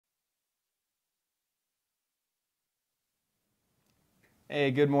Hey,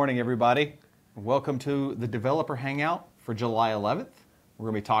 good morning, everybody. Welcome to the Developer Hangout for July 11th.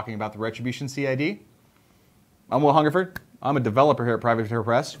 We're going to be talking about the Retribution CID. I'm Will Hungerford. I'm a developer here at Privateer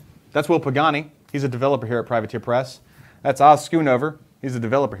Press. That's Will Pagani. He's a developer here at Privateer Press. That's Oz Schoonover. He's a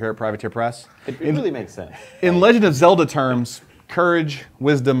developer here at Privateer Press. It really makes sense. In Legend of Zelda terms, courage,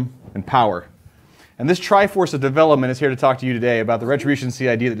 wisdom, and power. And this Triforce of Development is here to talk to you today about the Retribution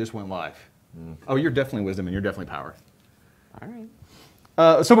CID that just went live. Oh, you're definitely wisdom and you're definitely power. All right.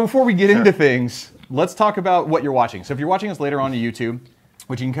 So before we get into things, let's talk about what you're watching. So if you're watching us later on YouTube,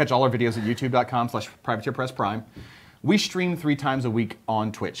 which you can catch all our videos at youtube.com/privateerpressprime, we stream 3 times a week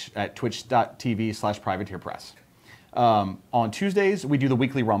on Twitch at twitch.tv/privateerpress. On Tuesdays, we do the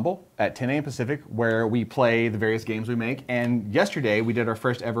weekly Rumble at 10 a.m. Pacific, where we play the various games we make. And yesterday, we did our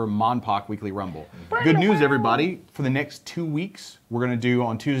first ever MonPoc weekly Rumble. Good news, everybody. For the next 2 weeks, we're going to do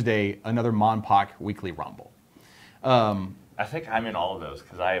on Tuesday another MonPoc weekly Rumble. I think I'm in all of those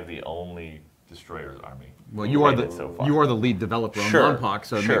because I have the only Destroyers army. Well, you are the lead developer on MonPoc,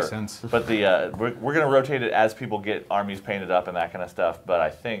 so it makes sense. But we're going to rotate it as people get armies painted up and that kind of stuff. But I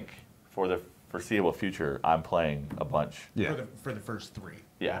think for the foreseeable future, I'm playing a bunch. Yeah. For the first 3.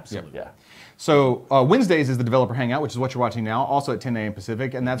 Yeah, Absolutely. Yeah. So Wednesdays is the Developer Hangout, which is what you're watching now, also at 10 a.m.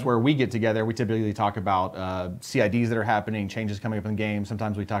 Pacific, and that's where we get together. We typically talk about CIDs that are happening, changes coming up in the game.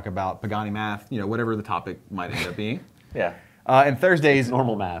 Sometimes we talk about Pagani math, whatever the topic might end up being. Yeah. And Thursdays...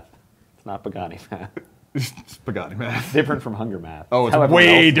 Normal math. It's not Pagani math. It's Pagani math. Different from Hunger math. Oh, it's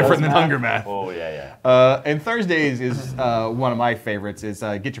way different than Hunger math. Oh, yeah. And Thursdays is one of my favorites, is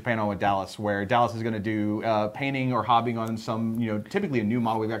Get Your Paint On with Dallas, where Dallas is going to do painting or hobbying on some, typically a new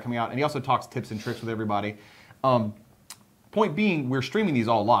model we've got coming out. And he also talks tips and tricks with everybody. Point being, we're streaming these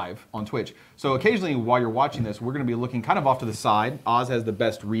all live on Twitch. So occasionally while you're watching this, we're going to be looking kind of off to the side. Oz has the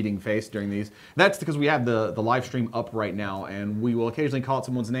best reading face during these. That's because we have the live stream up right now, and we will occasionally call out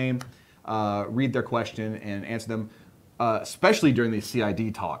someone's name, read their question, and answer them, especially during these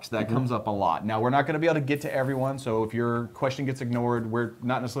CID talks. That comes up a lot. Now, we're not going to be able to get to everyone, so if your question gets ignored, we're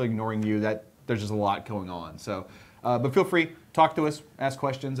not necessarily ignoring you. There's just a lot going on. So, but feel free, talk to us, ask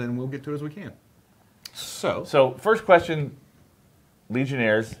questions, and we'll get to it as we can. So first question,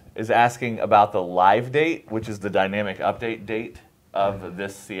 Legionnaires is asking about the live date, which is the dynamic update date of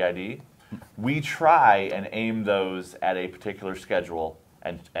this CID. We try and aim those at a particular schedule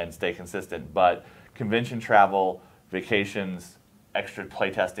and stay consistent, but convention travel, vacations, extra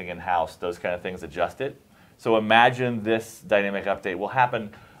playtesting in-house, those kind of things adjust it. So imagine this dynamic update will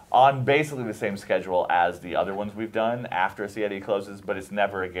happen on basically the same schedule as the other ones we've done after a CID closes, but it's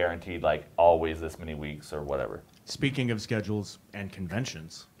never a guaranteed, like, always this many weeks or whatever. Speaking of schedules and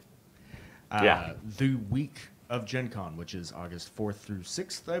conventions, the week of Gen Con, which is August 4th through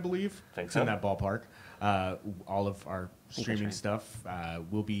 6th, I believe. It's in that ballpark. All of our streaming stuff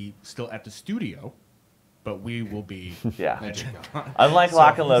will be still at the studio, but we will be at Gen Con. Unlike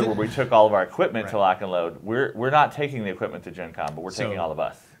Lock and Load, where we took all of our equipment to Lock and Load, we're not taking the equipment to Gen Con, but we're taking all of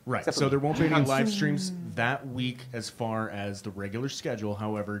us. Right, so there won't be any live streams that week as far as the regular schedule.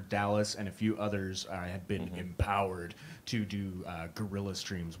 However, Dallas and a few others have been empowered to do guerrilla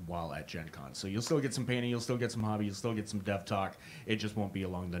streams while at Gen Con. So you'll still get some painting, you'll still get some hobby, you'll still get some dev talk. It just won't be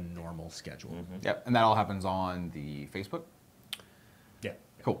along the normal schedule. Yep, and that all happens on the Facebook? Yeah.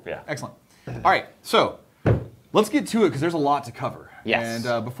 Cool. Yeah. Excellent. All right, so let's get to it because there's a lot to cover. Yes.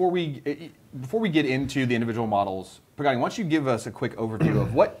 And before we get into the individual models, Pagani, why don't you give us a quick overview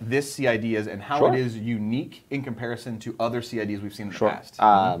of what this CID is and how it is unique in comparison to other CIDs we've seen in the past?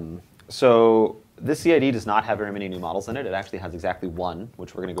 So this CID does not have very many new models in it. It actually has exactly 1,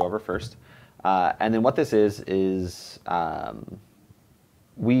 which we're going to go over first. And then what this is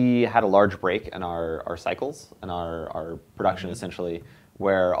we had a large break in our cycles and our production, essentially,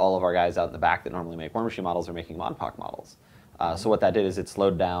 where all of our guys out in the back that normally make War Machine models are making MonPoc models. So what that did is it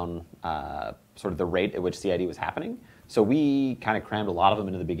slowed down sort of the rate at which CID was happening. So we kind of crammed a lot of them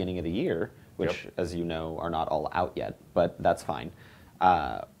into the beginning of the year, which, as you know, are not all out yet, but that's fine.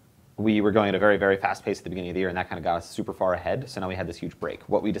 We were going at a very, very fast pace at the beginning of the year, and that kind of got us super far ahead, so now we had this huge break.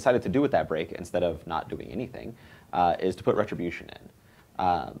 What we decided to do with that break, instead of not doing anything, is to put Retribution in.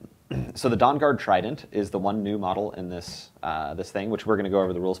 So the Dawn Guard Trident is the one new model in this thing, which we're going to go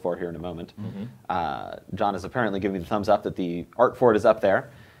over the rules for here in a moment. John has apparently given me the thumbs up that the art for it is up there,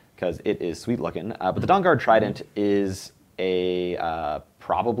 because it is sweet looking. But the Dawn Guard Trident is a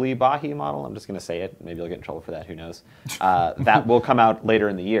probably Bahi model. I'm just going to say it. Maybe I'll get in trouble for that. Who knows? That will come out later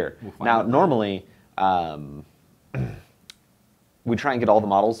in the year. Now, normally, we try and get all the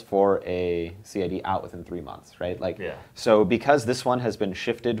models for a CID out within 3 months, right? So because this one has been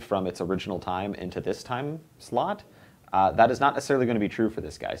shifted from its original time into this time slot, That is not necessarily going to be true for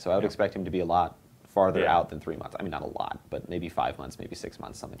this guy. So I would expect him to be a lot farther Yeah. out than 3 months. I mean, not a lot, but maybe 5 months, maybe 6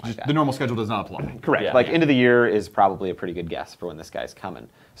 months, something like that. The normal schedule does not apply. Correct. Yeah. Like end of the year is probably a pretty good guess for when this guy's coming.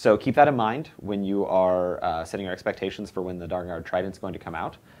 So keep that in mind when you are setting your expectations for when the Darngard Trident's going to come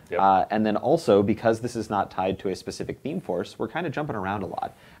out. Yep. And then also, because this is not tied to a specific theme force, we're kind of jumping around a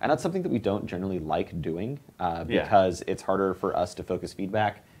lot. And that's something that we don't generally like doing because it's harder for us to focus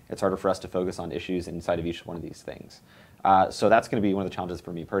feedback. It's harder for us to focus on issues inside of each one of these things. So that's going to be one of the challenges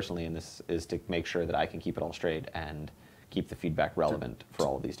for me personally, and this is to make sure that I can keep it all straight and keep the feedback relevant for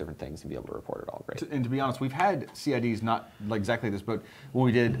all of these different things and be able to report it all great. And to be honest, we've had CIDs not like exactly this, but when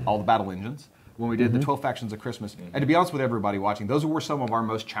we did all the battle engines, when we did the 12 Factions of Christmas, and to be honest with everybody watching, those were some of our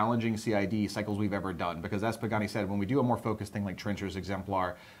most challenging CID cycles we've ever done, because as Pagani said, when we do a more focused thing like Trenchers,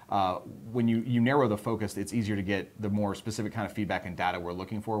 Exemplar, when you narrow the focus, it's easier to get the more specific kind of feedback and data we're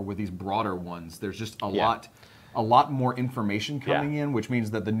looking for. With these broader ones, there's just a lot more information coming in, which means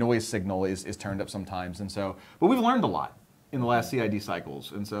that the noise signal is turned up sometimes. And so, but we've learned a lot in the last CID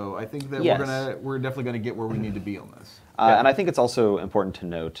cycles, and so I think that we're definitely gonna get where we need to be on this. And I think it's also important to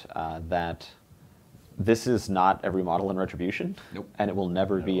note that this is not every model in Retribution, and it will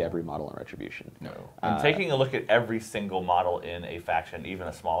never be every model in Retribution. And taking a look at every single model in a faction, even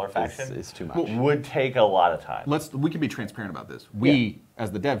a smaller faction, is too much. Would take a lot of time. We can be transparent about this. We,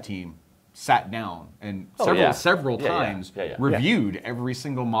 as the dev team, sat down and several times reviewed every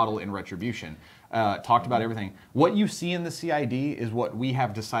single model in Retribution, talked about everything. What you see in the CID is what we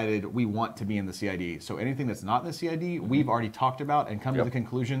have decided we want to be in the CID. So anything that's not in the CID, we've already talked about and come to the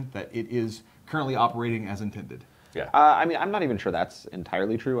conclusion that it is currently operating as intended. Yeah. I mean, I'm not even sure that's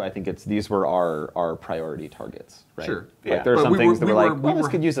entirely true. I think these were our priority targets, right? Sure. Like there are some things that were like, well, this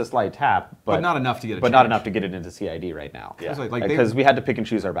could use a slight tap, but not enough to get it. But not enough to get it into CID right now. Yeah. Because we had to pick and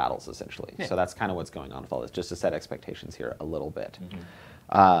choose our battles essentially. So that's kind of what's going on with all this, just to set expectations here a little bit.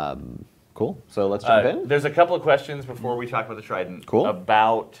 Cool. So let's jump in. There's a couple of questions before we talk about the Trident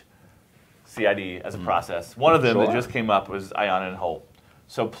about CID as a process. One of them that just came up was Ion and Holt.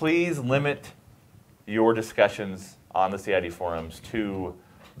 So please limit your discussions on the CID forums to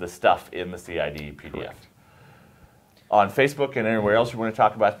the stuff in the CID PDF. Correct. On Facebook and anywhere else you want to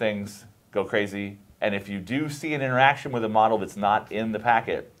talk about things, go crazy. And if you do see an interaction with a model that's not in the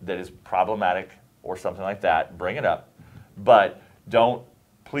packet that is problematic or something like that, bring it up. But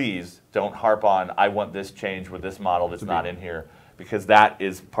please don't harp on, I want this change with this model that's not in here, because that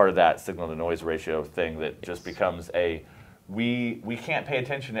is part of that signal to noise ratio thing that just becomes we can't pay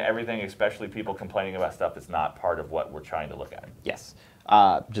attention to everything, especially people complaining about stuff that's not part of what we're trying to look at. Yes.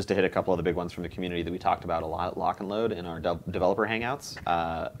 Just to hit a couple of the big ones from the community that we talked about a lot, Lock and Load in our developer hangouts.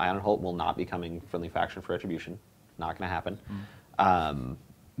 Ion and Holt will not be coming friendly faction for Retribution. Not going to happen.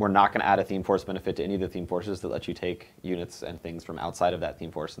 We're not going to add a theme force benefit to any of the theme forces that let you take units and things from outside of that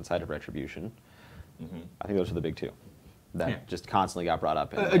theme force inside of Retribution. I think those are the big two that just constantly got brought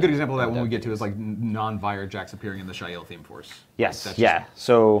up. A good example of that when we get to is like non-Vire Jacks appearing in the Shael theme force. Yes,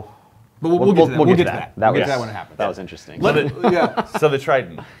 So, but we'll get to that. We'll get to that. We'll get to that when it happens. That was interesting. So the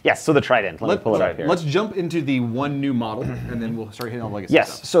Trident. Yes, so the Trident. Let me pull it up here. Let's jump into the one new model, and then we'll start hitting on legacy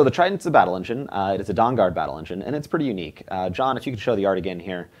Yes, stuff. so the Trident's a battle engine. It is a Dawnguard battle engine, and it's pretty unique. John, if you could show the art again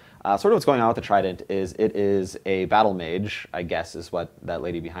here. Sort of what's going on with the Trident is it is a battle mage, I guess is what that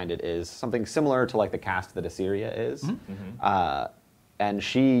lady behind it is. Something similar to like the cast that Assyria is. And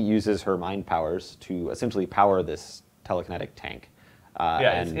she uses her mind powers to essentially power this telekinetic tank.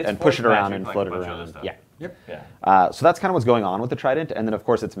 And push it around and float it around. So that's kind of what's going on with the Trident. And then, of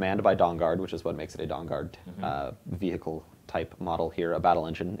course, it's manned by Dawnguard, which is what makes it a Dawnguard vehicle type model here, a battle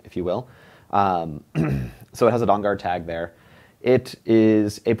engine, if you will. So it has a Dawnguard tag there. It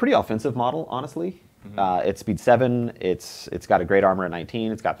is a pretty offensive model, honestly. It's speed 7. It's got a great armor at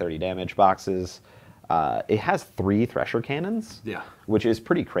 19. It's got 30 damage boxes. It has 3 Thresher cannons, which is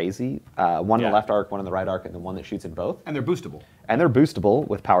pretty crazy. One in the left arc, one in the right arc, and then one that shoots in both. And they're boostable. And they're boostable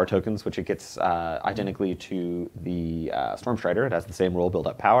with power tokens, which it gets identically to the Stormstrider. It has the same roll, build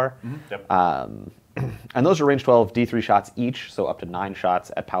up power. And those are range 12, D3 shots each, so up to 9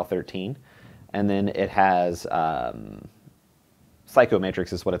 shots at POW 13. And then it has Psycho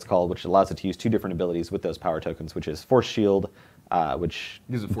Matrix is what it's called, which allows it to use 2 different abilities with those power tokens, which is Force Shield, which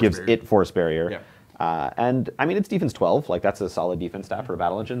gives it Force Barrier. And I mean, it's defense 12. Like, that's a solid defense stat for a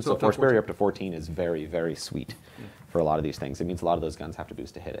battle engine. So Force Barrier up to 14 is very, very sweet for a lot of these things. It means a lot of those guns have to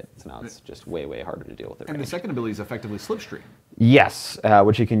boost to hit it. So now it's just way, way harder to deal with it. And the second ability is effectively Slipstream. Yes,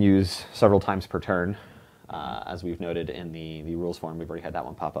 which you can use several times per turn. As we've noted in the rules form, we've already had that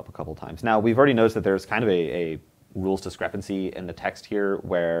one pop up a couple times. Now, we've already noticed that there's kind of a rules discrepancy in the text here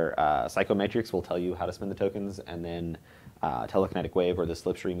where Psychomatrix will tell you how to spend the tokens, and then Telekinetic Wave or the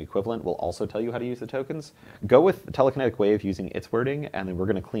Slipstream equivalent will also tell you how to use the tokens. Go with Telekinetic Wave using its wording, and then we're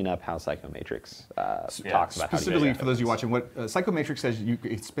going to clean up how Psychomatrix talks about how to use specifically for those of you watching, what Psychomatrix says, you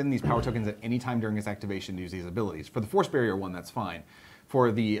can spend these power tokens at any time during its activation to use these abilities. For the Force Barrier one, that's fine.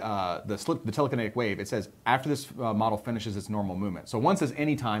 For the Telekinetic Wave, it says after this model finishes its normal movement. So one says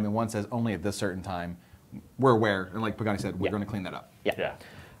any time, and one says only at this certain time. We're aware, and like Pagani said, we're going to clean that up. Yeah.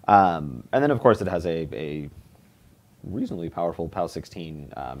 And then, of course, it has a reasonably powerful POW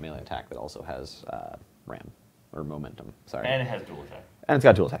 16 melee attack that also has RAM, or momentum, sorry. And it has dual attack. And it's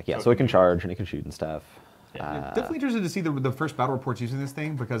got dual attack, yeah. So it can charge, and it can shoot and stuff. Yeah. Definitely interested to see the first battle reports using this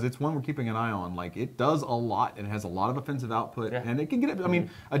thing, because it's one we're keeping an eye on. Like, it does a lot, and it has a lot of offensive output, and it can get it. I mean,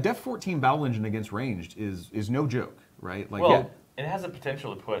 a Def 14 battle engine against ranged is no joke, right? Like, well, it has the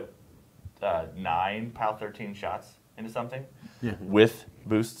potential to put 9 POW 13 shots into something with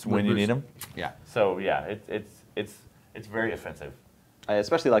boosts when you need them. Yeah. So yeah, it's very offensive. I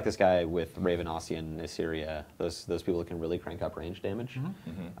especially like this guy with Raven, Ossian, Assyria. Those people that can really crank up range damage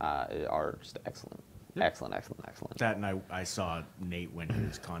are just excellent. Yep. Excellent. That, and I saw Nate when he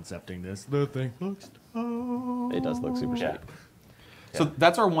was concepting this. The thing looks it does look super sweet. So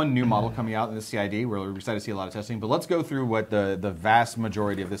that's our one new model coming out in the CID. We're excited to see a lot of testing. But let's go through what the vast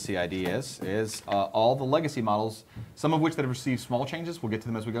majority of the CID is all the legacy models, some of which that have received small changes. We'll get to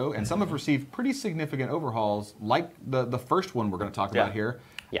them as we go. And some have received pretty significant overhauls, like the first one we're going to talk about here.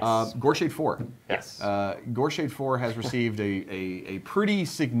 Yes. Goreshade 4. Yes. Goreshade 4 has received a pretty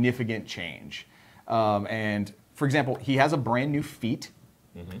significant change. And, for example, he has a brand new feat.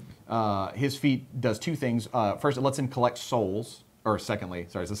 His feat does two things. First, it lets him collect souls. Or secondly,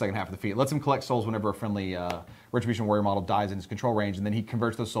 sorry, it's the second half of the feat. It lets him collect souls whenever a friendly Retribution Warrior model dies in his control range, and then he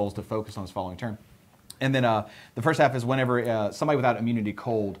converts those souls to focus on his following turn. And then the first half is whenever somebody without immunity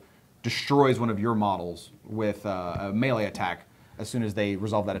cold destroys one of your models with a melee attack, as soon as they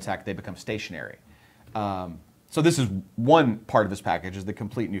resolve that attack, they become stationary. So this is one part of this package, is the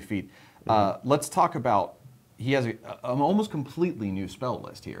complete new feat. Let's talk about, he has an almost completely new spell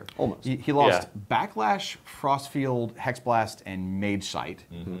list here. Almost. He lost Backlash, Frostfield, Hexblast, and Mage Sight.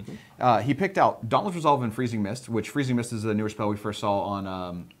 He picked out Dauntless Resolve and Freezing Mist, which Freezing Mist is a newer spell we first saw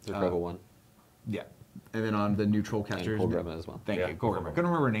on... Revel 1. Yeah. And then on the new Trollcasters. And Cold Rema as well. Thank you, Cold Rema. Couldn't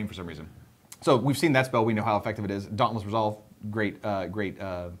remember her name for some reason. So we've seen that spell. We know how effective it is. Dauntless Resolve, great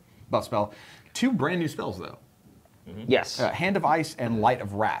buff spell. Two brand new spells, though. Yes. Hand of Ice and Light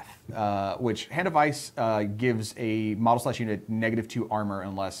of Wrath, which Hand of Ice gives a model/unit -2 armor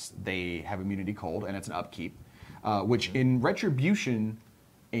unless they have immunity cold, and it's an upkeep, which in Retribution,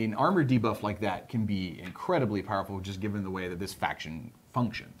 an armor debuff like that can be incredibly powerful, just given the way that this faction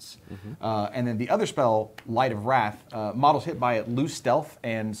functions. And then the other spell, Light of Wrath, models hit by it lose stealth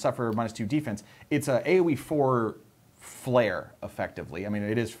and suffer -2 defense. It's a AoE 4 flare, effectively. I mean,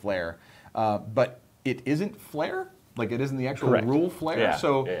 it is flare, but it isn't flare. Like, it isn't the actual rule flare. Yeah.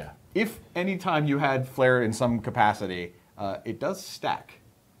 So if any time you had flare in some capacity, it does stack,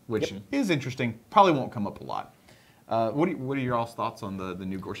 which is interesting. Probably won't come up a lot. What are your all's thoughts on the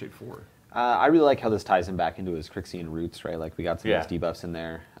new Goreshade 4? I really like how this ties him back into his Crixian roots, right? Like, we got some of these debuffs in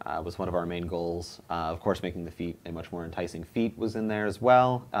there. Was one of our main goals. Of course, making the feat a much more enticing feat was in there as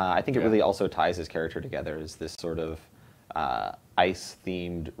well. I think it really also ties his character together as this sort of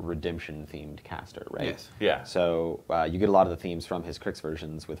ice-themed, redemption-themed caster, right? Yes. Yeah. So you get a lot of the themes from his Crix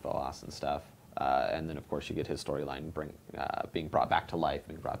versions with Velas and stuff. And then, of course, you get his storyline being brought back to life,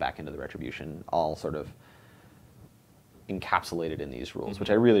 being brought back into the Retribution, all sort of encapsulated in these rules, which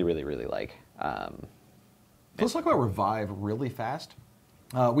I really, really, really like. Let's talk about Revive really fast.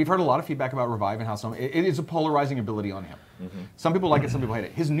 We've heard a lot of feedback about Revive and how it is a polarizing ability on him. Some people like it, some people hate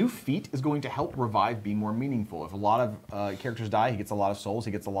it. His new feat is going to help Revive be more meaningful. If a lot of characters die, he gets a lot of souls,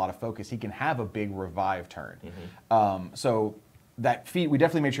 he gets a lot of focus, he can have a big Revive turn. So that feat, we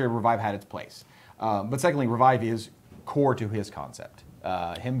definitely made sure Revive had its place. But secondly, Revive is core to his concept.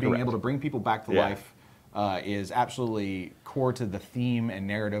 Him being able to bring people back to life is absolutely core to the theme and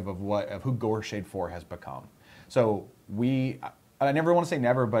narrative of who Goreshade 4 has become. So I never want to say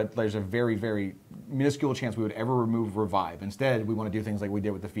never, but there's a very, very minuscule chance we would ever remove Revive. Instead, we want to do things like we did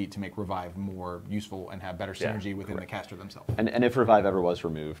with the feat to make Revive more useful and have better synergy within the caster themselves. And if Revive ever was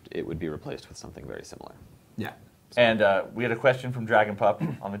removed, it would be replaced with something very similar. Yeah. And we had a question from Dragon Pup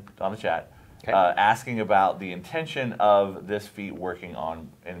on the chat, asking about the intention of this feat working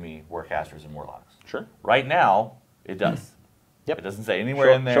on enemy Warcasters and Warlocks. Sure. Right now, it does. Yep. It doesn't say anywhere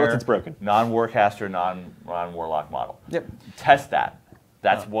in there. Show us it's broken. Non-Warcaster, non-Warlock model. Yep. Test that.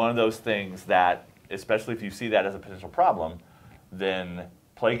 That's one of those things that especially if you see that as a potential problem, then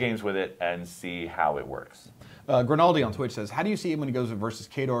play games with it and see how it works. Grinaldi on Twitch says, how do you see him when he goes versus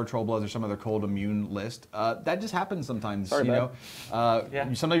Khador, Trollbloods, or some other cold immune list? That just happens sometimes. Sorry, you know,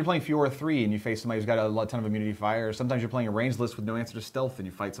 Yeah. Sometimes you're playing Fiora 3 and you face somebody who's got a ton of immunity fire. Sometimes you're playing a ranged list with no answer to stealth and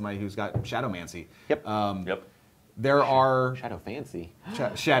you fight somebody who's got Shadowmancy. Yep. Yep. There are Shadow Fancy.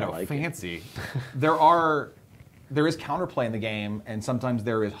 Shadow like Fancy. There is counterplay in the game, and sometimes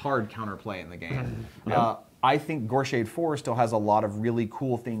there is hard counterplay in the game. I think Gorshade 4 still has a lot of really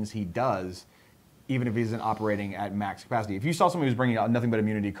cool things he does, even if he isn't operating at max capacity. If you saw somebody who's bringing out nothing but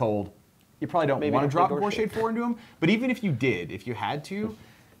immunity cold, you probably don't want to drop Gorshade 4 into him. But even if you did, if you had to,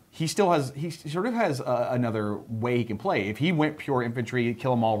 he sort of has another way he can play. If he went pure infantry,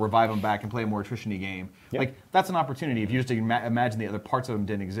 kill them all, revive them back, and play a more attrition-y game, like that's an opportunity. If you just imagine the other parts of him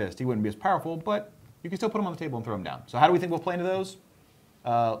didn't exist, he wouldn't be as powerful, but you can still put him on the table and throw him down. So how do we think we'll play into those?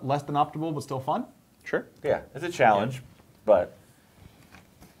 Less than optimal, but still fun? Sure. Yeah, it's a challenge, but...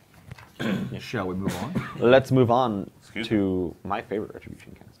 Shall we move on? Let's move on to my favorite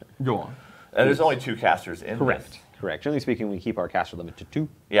Retribution caster. Go on. And there's only 2 casters in Correct. this. Correct. Generally speaking, we keep our caster limit to 2.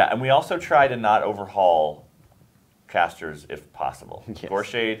 Yeah, and we also try to not overhaul casters if possible. Yes.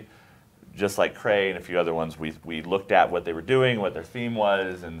 Gorshade, just like Cray and a few other ones, we looked at what they were doing, what their theme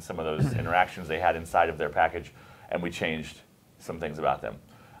was, and some of those interactions they had inside of their package, and we changed some things about them.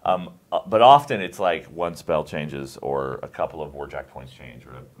 But often it's like one spell changes or a couple of Warjack points change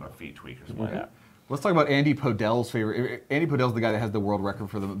or a feat tweak or something like that. Let's talk about Andy Podell's favorite. Andy Podell's the guy that has the world record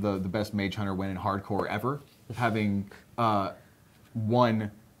for the best Mage Hunter win in hardcore ever, having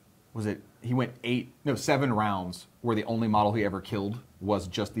won, he went 7 rounds where the only model he ever killed was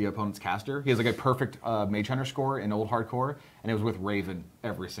just the opponent's caster. He has like a perfect Mage Hunter score in old hardcore, and it was with Raven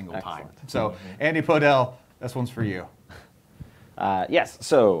every single time. So Andy Podell, this one's for you. Yes,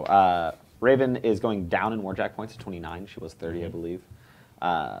 so Raven is going down in Warjack points to 29. She was 30, I believe.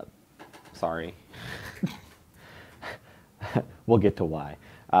 Sorry. We'll get to why.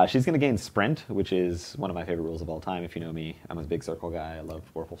 She's going to gain Sprint, which is one of my favorite rules of all time. If you know me, I'm a big circle guy. I love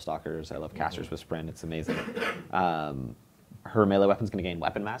Warful Stalkers. I love casters with Sprint. It's amazing. Her melee weapon's going to gain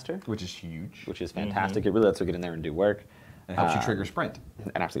Weapon Master. Which is huge. Which is fantastic. It really lets her get in there and do work. And it helps you trigger Sprint.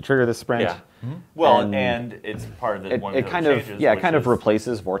 And actually trigger the Sprint. Yeah. Well, and it's part of the one of those changes. Yeah, it kind of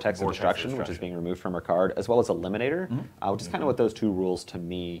replaces Vortex of Destruction, which is being removed from her card, as well as Eliminator, which is kind of what those 2 rules to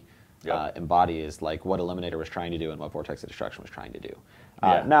me embody, is like what Eliminator was trying to do and what Vortex of Destruction was trying to do.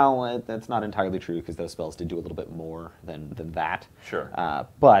 Now, that's not entirely true because those spells did do a little bit more than that. Sure.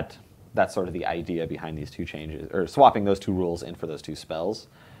 But that's sort of the idea behind these 2 changes, or swapping those 2 rules in for those 2 spells.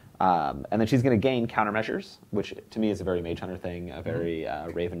 And then she's going to gain countermeasures, which to me is a very Mage Hunter thing, a very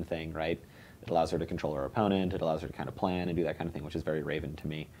Raven thing, right? It allows her to control her opponent. It allows her to kind of plan and do that kind of thing, which is very Raven to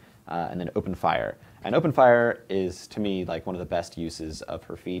me. And then Open Fire. And Open Fire is, to me, like one of the best uses of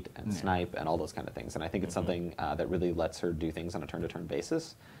her feat and snipe and all those kind of things. And I think it's something that really lets her do things on a turn-to-turn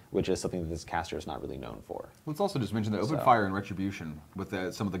basis, which is something that this caster is not really known for. Let's also just mention that Open Fire and Retribution with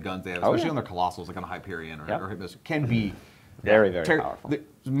some of the guns they have, especially on their Colossals, like on a Hyperion or Hypnos, can be very, very powerful.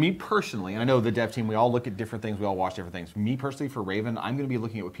 Me personally, and I know the dev team, we all look at different things, we all watch different things. Me personally, for Raven, I'm going to be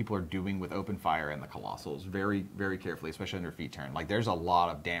looking at what people are doing with Open Fire and the Colossals very, very carefully, especially on her feet turn. Like, there's a lot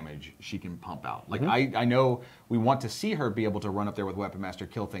of damage she can pump out. Like, I know we want to see her be able to run up there with Weapon Master,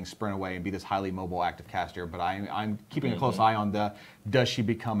 kill things, sprint away, and be this highly mobile, active caster, but I'm keeping a close eye on does she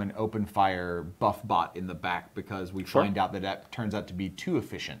become an Open Fire buff bot in the back, because we find out that turns out to be too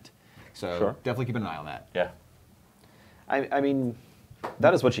efficient. So definitely keep an eye on that. Yeah. I mean,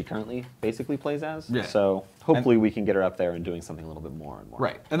 that is what she currently basically plays as. Yeah. So hopefully we can get her up there and doing something a little bit more and more.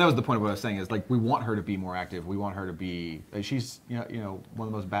 Right, and that was the point of what I was saying, is like we want her to be more active. We want her to be she's one of the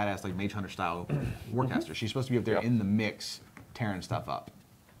most badass like Mage Hunter style warcasters. She's supposed to be up there in the mix, tearing stuff up.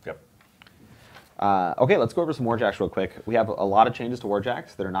 Yep. Okay, let's go over some Warjacks real quick. We have a lot of changes to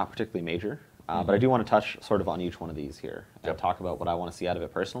Warjacks that are not particularly major, but I do want to touch sort of on each one of these here and talk about what I want to see out of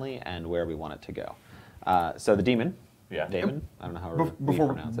it personally and where we want it to go. So the Demon. Yeah. Damon? I don't know how we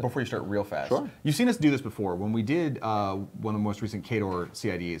pronounce it. Before you start real fast. Sure. You've seen us do this before. When we did one of the most recent Khador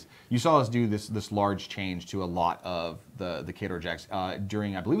CIDs, you saw us do this large change to a lot of the Khador Jacks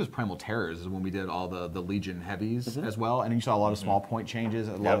during, I believe it was Primal Terrors, is when we did all the Legion heavies as well. And you saw a lot of small point changes,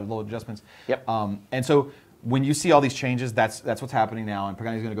 a lot of little adjustments. Yep. And so when you see all these changes, that's what's happening now. And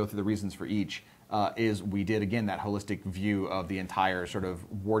Pagani's going to go through the reasons for each. Is we did, again, that holistic view of the entire sort of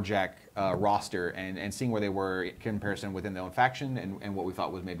Warjack roster and seeing where they were in comparison within their own faction and what we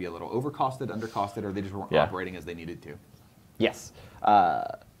thought was maybe a little overcosted, undercosted, or they just weren't operating as they needed to. Yes.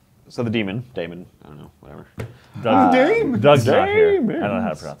 So the Damon, I don't know, whatever. Doug's not here. I don't know how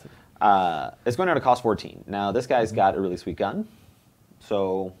to pronounce it. It's going down to cost 14. Now, this guy's got a really sweet gun,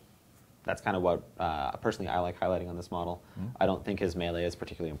 so that's kind of what, personally, I like highlighting on this model. I don't think his melee is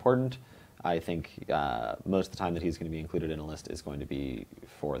particularly important. I think most of the time that he's going to be included in a list is going to be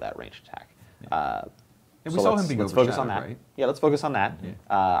for that ranged attack. And we saw him being let's focus on that. right? Yeah, let's focus on that. Yeah.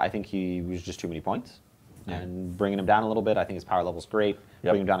 I think he was just too many points. And bringing him down a little bit, I think his power level's great.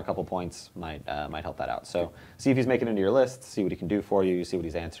 Bringing him down a couple points might help that out. So see if he's making it into your list, see what he can do for you, see what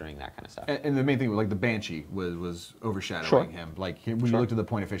he's answering, that kind of stuff. And the main thing was like the Banshee was overshadowing him. Like when you looked at the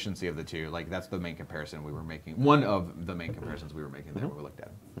point efficiency of the two, like that's the main comparison we were making. One of the main comparisons we were making there when we looked at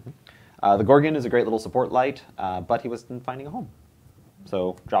him. The Gorgon is a great little support light, but he wasn't finding a home.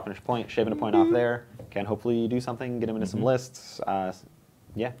 So dropping a point, shaving a point off there can hopefully do something, get him into some lists.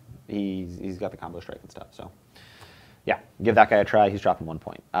 Yeah, he's got the combo strike and stuff. So yeah, give that guy a try. He's dropping 1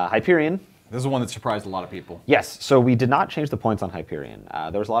 point. Hyperion. This is one that surprised a lot of people. Yes, so we did not change the points on Hyperion.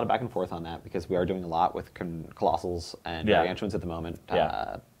 There was a lot of back and forth on that because we are doing a lot with Colossals and Gargantuans at the moment.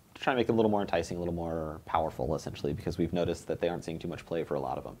 To try to make them a little more enticing, a little more powerful, essentially, because we've noticed that they aren't seeing too much play for a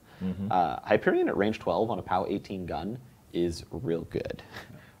lot of them. Hyperion at range 12 on a POW 18 gun is real good.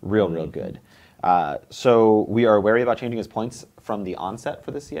 Real good. So we are wary about changing his points from the onset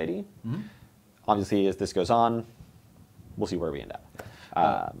for the CID. Obviously, as this goes on, we'll see where we end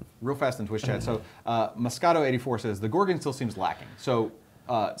up. Real fast in Twitch chat. So Moscato84 says, the Gorgon still seems lacking. So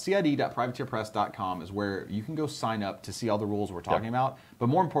cid.privateerpress.com is where you can go sign up to see all the rules we're talking about. But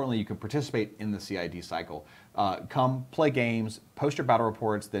more importantly, you can participate in the CID cycle. Come play games, post your battle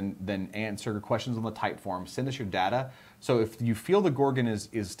reports, then answer questions on the type form, send us your data. So if you feel the Gorgon is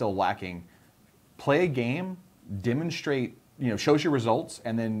still lacking, play a game, demonstrate, show us your results,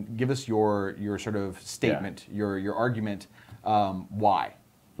 and then give us your sort of statement, your argument, why.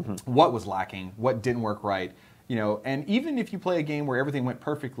 What was lacking, what didn't work right. And even if you play a game where everything went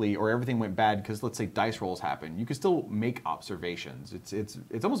perfectly or everything went bad because let's say dice rolls happen, you can still make observations.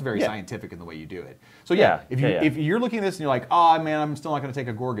 It's almost very scientific in the way you do it. So if you're looking at this and you're like, oh man, I'm still not going to take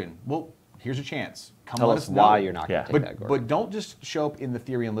a Gorgon. Well, here's a chance. Tell us why you're not going to take that Gorgon. But don't just show up in the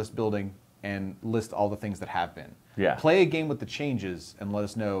theory and list building and list all the things that have been. Yeah. Play a game with the changes and let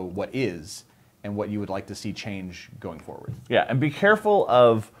us know what is and what you would like to see change going forward. Yeah, and be careful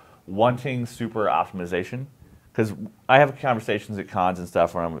of wanting super optimization. Because I have conversations at cons and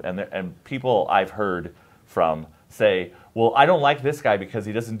stuff, where and people I've heard from say, well, I don't like this guy because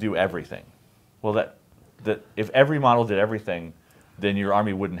he doesn't do everything. Well, that if every model did everything, then your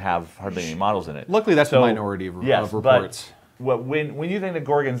army wouldn't have hardly any models in it. Luckily, that's the minority of reports. But when you think the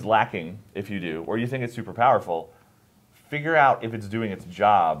Gorgon's lacking, if you do, or you think it's super powerful, figure out if it's doing its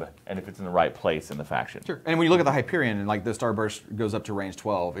job and if it's in the right place in the faction. Sure. And when you look at the Hyperion and like the Starburst goes up to range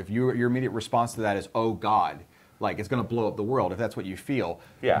 12, if your immediate response to that is, oh God, like it's going to blow up the world, if that's what you feel,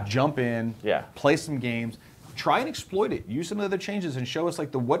 jump in, play some games, try and exploit it. Use some of the other changes and show us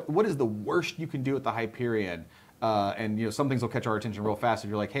like what is the worst you can do with the Hyperion. And some things will catch our attention real fast if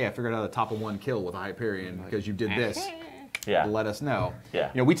you're like, hey, I figured out the top of one kill with a Hyperion because you did this. Let us know.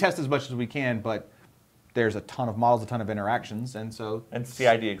 We test as much as we can, but there's a ton of models, a ton of interactions, and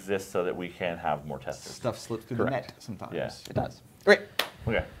CID exists so that we can have more testers. Stuff slips through the net sometimes. Yeah, it does. Great.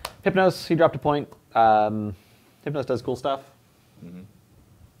 Okay. Hypnos, he dropped a point. Hypnos does cool stuff.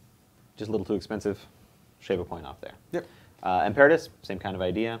 Just a little too expensive. Shave a point off there. Yep. Imperatus, same kind of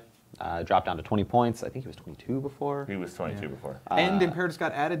idea. Dropped down to 20 points. I think he was 22 before. He was 22 before. And Imperatus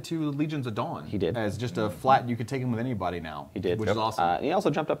got added to Legions of Dawn. He did. As just a flat, you could take him with anybody now. He did. Which is awesome. He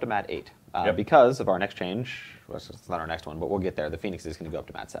also jumped up to Mat 8 because of our next change. Well, it's not our next one, but we'll get there. The Phoenix is going to go up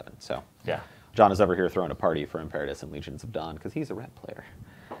to Mat 7. So John is over here throwing a party for Imperatus and Legions of Dawn because he's a red player.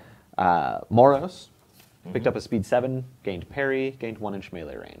 Moros picked up a speed 7, gained parry, gained 1-inch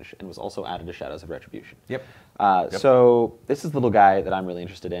melee range, and was also added to Shadows of Retribution. So this is the little guy that I'm really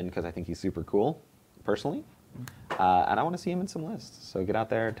interested in because I think he's super cool, personally. And I want to see him in some lists. So get out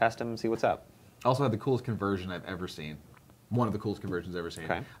there, test him, see what's up. Also had the coolest conversion I've ever seen. One of the coolest conversions I've ever seen.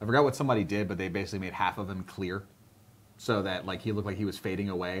 Okay. I forgot what somebody did, but they basically made half of him clear. So that like he looked like he was fading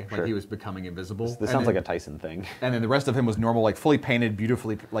away, like he was becoming invisible. This sounds like a Tyson thing. And then the rest of him was normal, like fully painted,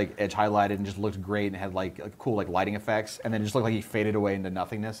 beautifully like edge highlighted, and just looked great and had like cool like lighting effects. And then it just looked like he faded away into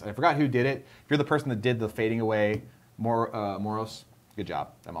nothingness. And I forgot who did it. If you're the person that did the fading away, Moros, good job.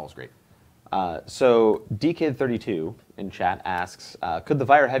 That model was great. So DKid32 in chat asks, could the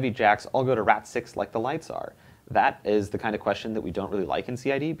Vire Heavy Jacks all go to Rat 6 like the lights are? That is the kind of question that we don't really like in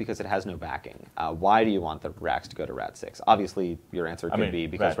CID because it has no backing. Why do you want the racks to go to Rat 6? Obviously, your answer could be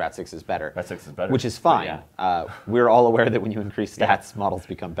because Rat 6 is better. Rat 6 is better. Which is fine. We're all aware that when you increase stats, models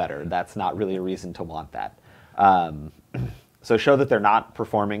become better. That's not really a reason to want that. So show that they're not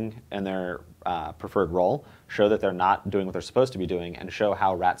performing in their preferred role, show that they're not doing what they're supposed to be doing, and show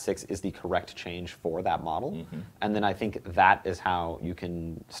how Rat6 is the correct change for that model. And then I think that is how you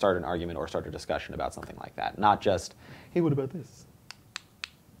can start an argument or start a discussion about something like that. Not just, hey, what about this?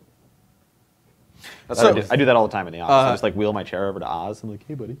 I do that all the time in the office. I just like wheel my chair over to Oz. I'm like,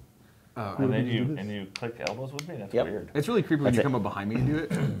 hey, buddy. And then you click elbows with me? That's weird. It's really creepy when you come up behind me and do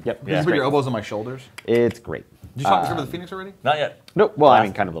it. Yep. You put your elbows on my shoulders. It's great. Did you talk over the Phoenix already? Not yet. Nope. Well, I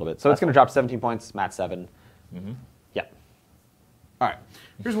mean, kind of a little bit. So it's going to drop 17 points, Matt 7. Yeah. All right.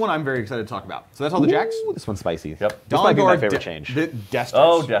 Here's one I'm very excited to talk about. So that's all the jacks. Ooh, this one's spicy. Yep. This might be my favorite change. Desters.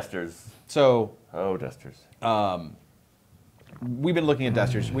 Oh, Desters. So. Oh, Desters. We've been looking at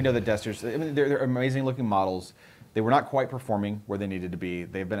Desters. We know that Desters, I mean, they're amazing looking models. They were not quite performing where they needed to be.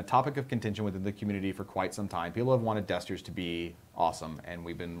 They've been a topic of contention within the community for quite some time. People have wanted Desters to be awesome, and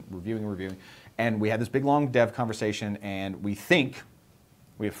we've been reviewing. And we had this big, long dev conversation, and we think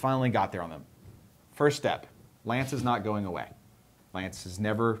we have finally got there on them. First step, Lance is not going away. Lance is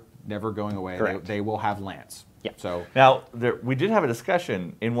never going away. They will have Lance. Yeah. So now, we did have a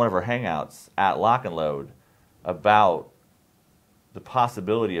discussion in one of our Hangouts at Lock and Load about the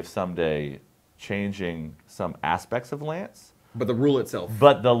possibility of someday changing some aspects of Lance. But the rule itself.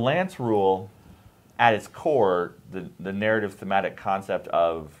 But the Lance rule, at its core, the narrative thematic concept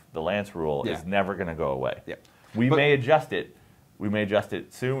of the Lance rule is never going to go away. Yep. We may adjust it. We may adjust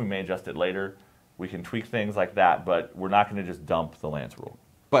it soon. We may adjust it later. We can tweak things like that, but we're not going to just dump the Lance rule.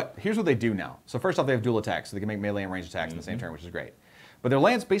 But here's what they do now. So first off, they have dual attacks, so they can make melee and ranged attacks in the same turn, which is great. But their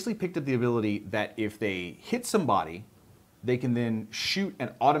Lance basically picked up the ability that if they hit somebody, they can then shoot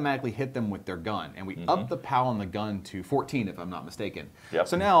and automatically hit them with their gun. And we up the POW on the gun to 14, if I'm not mistaken. Yep.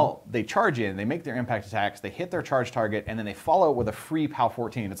 So now they charge in, they make their impact attacks, they hit their charge target, and then they follow it with a free POW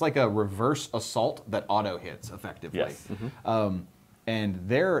 14. It's like a reverse assault that auto hits, effectively. Yes. And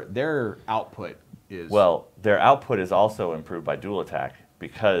their output is... Well, their output is also improved by dual attack,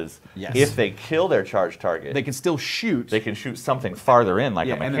 because if they kill their charge target, they can still shoot. They can shoot something farther in, like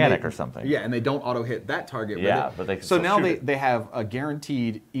a mechanic or something. Yeah, and they don't auto hit that target. But they can so still now shoot they have a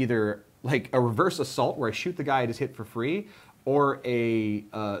guaranteed either like a reverse assault where I shoot the guy I just hit for free, or a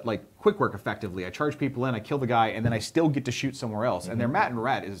like quick work effectively. I charge people in, I kill the guy, and then I still get to shoot somewhere else. And their Mat and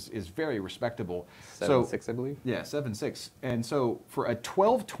Rat is very respectable. 7.6, I believe. Yeah, 7.6. And so for a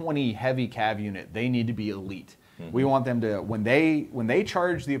 12-20 heavy cav unit, they need to be elite. We want them to, when they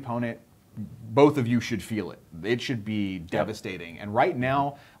charge the opponent, both of you should feel it. It should be devastating. And right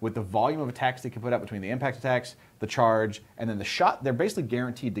now, with the volume of attacks they can put out between the impact attacks, the charge, and then the shot, they're basically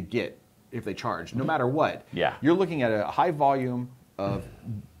guaranteed to get if they charge, no matter what. Yeah. You're looking at a high volume of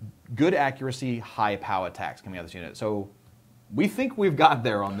good accuracy, high POW attacks coming out of this unit. So we think we've got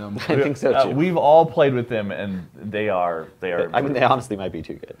there on them. I think so too. We've all played with them, and they are. I mean, they honestly might be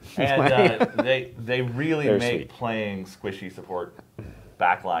too good. And they really They're make sweet. playing squishy support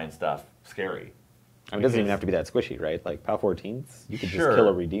backline stuff scary. I mean, it doesn't even have to be that squishy, right? Like POW 14s, you could just kill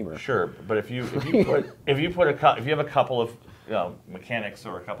a Redeemer. Sure, but if you have a couple of mechanics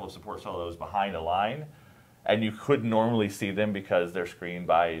or a couple of support solos behind a line, and you couldn't normally see them because they're screened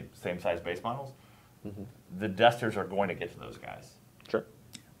by same size base models, the Dusters are going to get to those guys. Sure.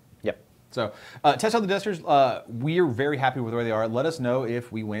 Yep. So test out the Dusters. We're very happy with where they are. Let us know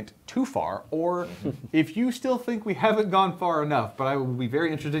if we went too far, or if you still think we haven't gone far enough. But I will be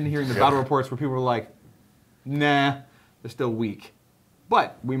very interested in hearing the battle reports where people are like, nah, they're still weak.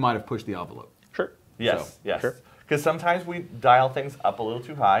 But we might have pushed the envelope. Sure. Yes, So, yes. sure. Because sometimes we dial things up a little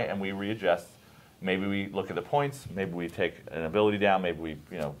too high and we readjust. Maybe we look at the points. Maybe we take an ability down. Maybe we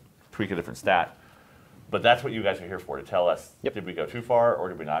tweak a different stat. But that's what you guys are here for, to tell us, did we go too far, or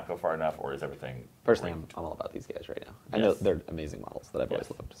did we not go far enough, or is everything... Personally, I'm all about these guys right now. I know they're amazing models that I've always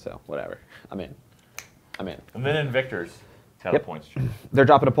loved, so whatever. I'm in. And then in Victor's, how the points change. They're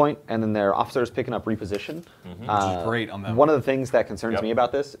dropping a point, and then their officers picking up reposition. Which is great on them. One of the things that concerns me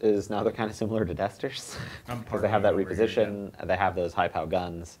about this is now they're kind of similar to Desters. Because they have that reposition, they have those high POW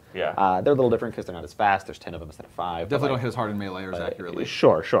guns. Yeah. They're a little different because they're not as fast. There's 10 of them instead of 5. Definitely don't hit as hard in melee or as accurately.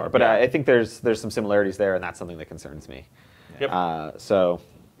 Sure. But I think there's some similarities there, and that's something that concerns me. Yep. So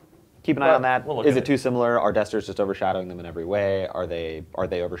keep an eye on that. We'll Is it too similar? Are Desters just overshadowing them in every way? Are they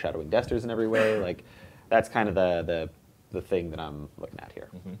overshadowing Desters in every way? Like, that's kind of the thing that I'm looking at here.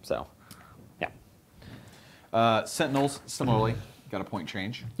 So, yeah. Sentinels, similarly, got a point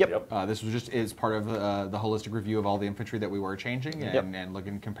change. Yep. This was just as part of the holistic review of all the infantry that we were changing, and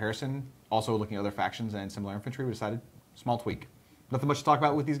looking in comparison, also looking at other factions and similar infantry, we decided small tweak. Nothing much to talk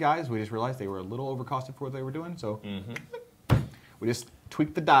about with these guys. We just realized they were a little overcosted for what they were doing, so we just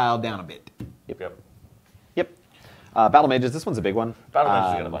tweaked the dial down a bit. Yep. Battle Mages, this one's a big one. Battle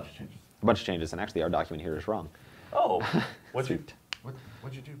Mages got a bunch of changes. A bunch of changes, and actually our document here is wrong. Oh, what'd you do?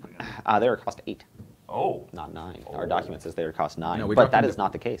 They were cost 8. Oh. Not 9. Our document says they were cost 9, No, but that is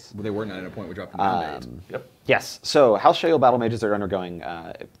not the case. Well, they were 9 at a point. We dropped them down to 8. Yep. Yes. So House Shale Battle Mages are undergoing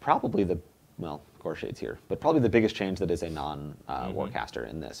probably the, well, Core Shade's here, but probably the biggest change that is a non-Warcaster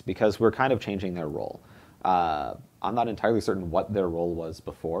in this, because we're kind of changing their role. I'm not entirely certain what their role was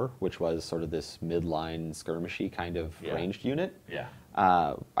before, which was sort of this midline skirmishy kind of ranged unit. Yeah.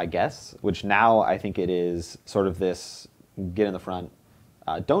 I guess, which now I think it is sort of this get in the front,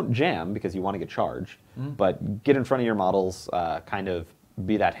 don't jam because you want to get charged, but get in front of your models, kind of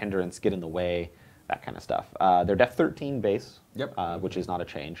be that hindrance, get in the way, that kind of stuff. They're Def 13 base, which is not a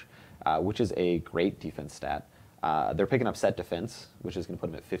change, which is a great defense stat. They're picking up set defense, which is going to put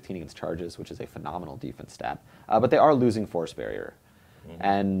them at 15 against charges, which is a phenomenal defense stat. But they are losing force barrier,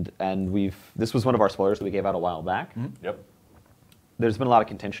 and this was one of our spoilers that we gave out a while back. Yep. There's been a lot of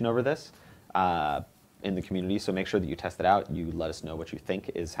contention over this in the community, so make sure that you test it out. You let us know what you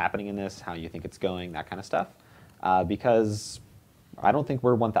think is happening in this, how you think it's going, that kind of stuff. Because I don't think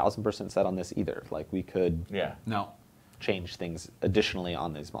we're 1,000% set on this either. Like, we could change things additionally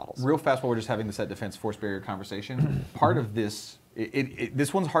on these models. Real fast, while we're just having the set defense force barrier conversation, part of this,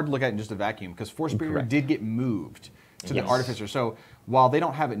 this one's hard to look at in just a vacuum, because force barrier did get moved to the Artificer. So while they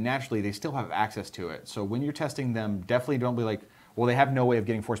don't have it naturally, they still have access to it. So when you're testing them, definitely don't be like, well, they have no way of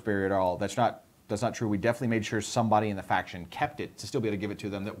getting force barrier at all. That's not true. We definitely made sure somebody in the faction kept it to still be able to give it to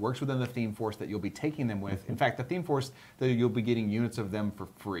them that works within the theme force that you'll be taking them with. In fact, the theme force, that you'll be getting units of them for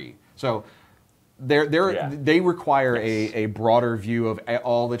free. So they require a broader view of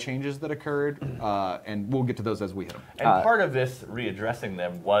all the changes that occurred, and we'll get to those as we hit them. And part of this readdressing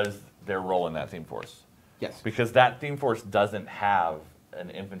them was their role in that theme force. Yes. Because that theme force doesn't have an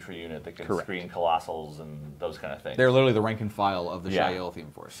infantry unit that can screen colossals and those kind of things. They're literally the rank and file of the Shael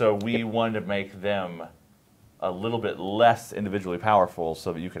theme force. So we wanted to make them a little bit less individually powerful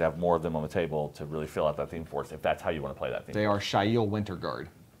so that you could have more of them on the table to really fill out that theme force if that's how you want to play that theme They are Shael Winter Guard.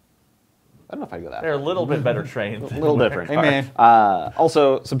 I don't know if I go that They're a little bit better trained. A little different. Hey, man.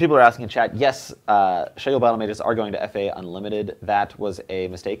 Also, some people are asking in chat, yes, Shael Battle Mages are going to FA Unlimited. That was a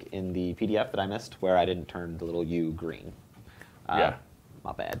mistake in the PDF that I missed, where I didn't turn the little U green.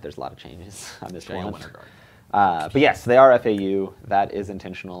 My bad. There's a lot of changes. I missed one. Winter Guard. But yes, they are FAU. That is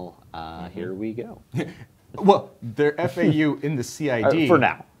intentional. Here we go. Well, they're FAU in the CID. For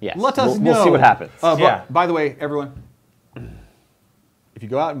now, yes. Let us know. We'll see what happens. By the way, everyone, if you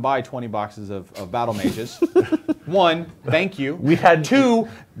go out and buy 20 boxes of Battle Mages, 1, thank you. We had 2,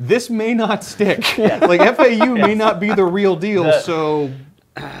 this may not stick. Like, FAU may not be the real deal, so...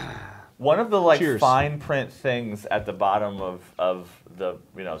 One of the Cheers. fine print things at the bottom of the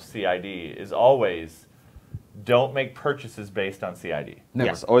CID is always don't make purchases based on CID. Never.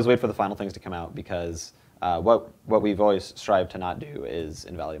 Yes, always wait for the final things to come out, because what we've always strived to not do is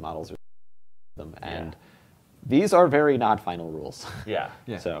invalidate models or them, and these are very not final rules. Yeah.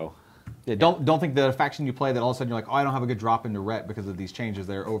 So. Yeah, don't think that a faction you play that all of a sudden you're like, oh, I don't have a good drop into Ret because of these changes.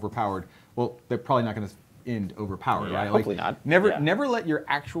 They're overpowered. Well, they're probably not going to end overpowered, right? Hopefully not. Never let your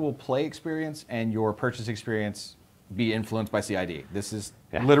actual play experience and your purchase experience be influenced by CID. This is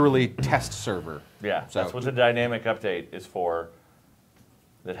literally test server. Yeah, So- that's what the dynamic update is for.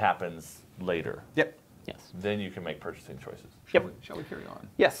 That happens later. Yep. Yes. Then you can make purchasing choices. Shall we carry on?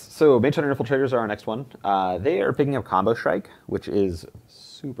 Yes. So Mage Hunter Infiltrators are our next one. They are picking up Combo Strike, which is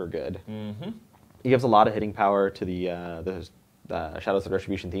super good. It gives a lot of hitting power to the Shadows of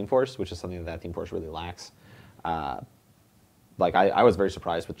Retribution theme force, which is something that theme force really lacks. Like I was very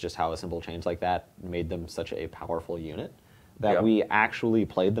surprised with just how a simple change like that made them such a powerful unit that we actually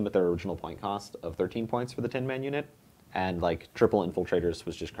played them at their original point cost of 13 points for the 10-man unit, and like triple Infiltrators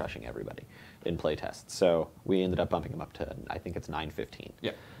was just crushing everybody in play tests. So we ended up bumping them up to, I think it's 915.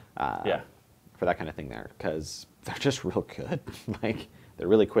 For that kind of thing there, because they're just real good. Like, they're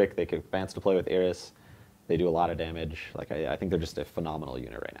really quick. They can advance to play with Iris. They do a lot of damage. Like, I think they're just a phenomenal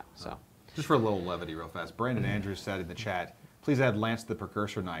unit right now. So, just for a little levity real fast, Brandon Andrews said in the chat, please add Lance to the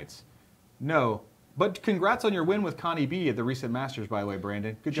Precursor Knights. No, but congrats on your win with Connie B at the recent Masters, by the way,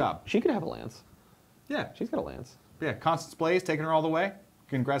 Brandon. Good job. she could have a lance. Yeah. She's got a lance. Yeah, Constance Blaze taking her all the way.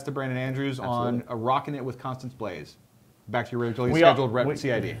 Congrats to Brandon Andrews on rocking it with Constance Blaze. Back to your originally scheduled rep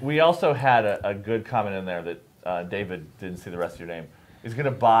CID. We also had a good comment in there that David didn't see the rest of your name. Is going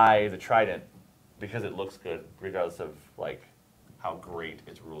to buy the Trident because it looks good, regardless of like how great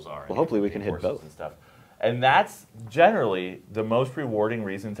its rules are. Well, hopefully we can hit both and stuff. And that's generally the most rewarding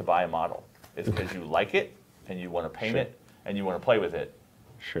reason to buy a model. Is because you like it and you want to paint it and you want to play with it.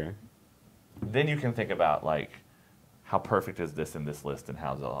 Sure. Then you can think about like how perfect is this in this list, and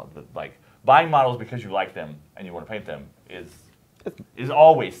how's all like buying models because you like them and you want to paint them is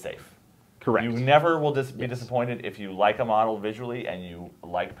always safe. Correct. You never will be disappointed if you like a model visually and you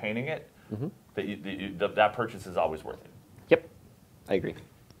like painting it. That purchase is always worth it. Yep, I agree.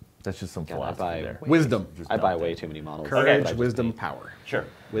 That's just some I philosophy buy there. Wisdom. I buy way too many models. Courage, that I just wisdom, paint. power. Sure.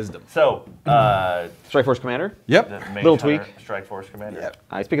 Wisdom. So, Strike Force Commander. Yep. the Mage Little Hunter, tweak. Strike Force Commander.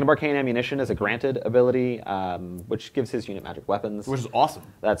 Speaking of arcane ammunition, as a granted ability, which gives his unit magic weapons. Which is awesome.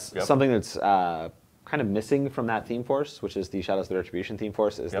 That's something that's kind of missing from that theme force, which is the Shadows of the Retribution theme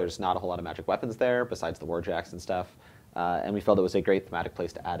force, is there's not a whole lot of magic weapons there besides the warjacks and stuff. And we felt it was a great thematic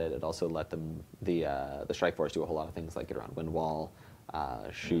place to add it. It also let them, the Strike Force, do a whole lot of things like get around Wind Wall,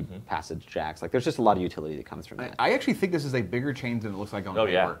 shoot passage jacks. Like there's just a lot of utility that comes from that. I actually think this is a bigger change than it looks like on Oh,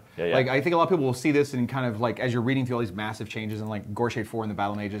 yeah. paper. Yeah. Like I think a lot of people will see this and kind of like as you're reading through all these massive changes and like Gorshade 4 in the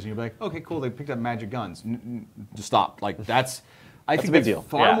Battle Mages, and you'll be like, okay, cool, they picked up magic guns. Just stop. Like that's. I think a big that's deal.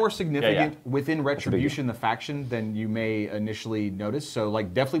 far Yeah. more significant Yeah. within Retribution, the faction, than you may initially notice. So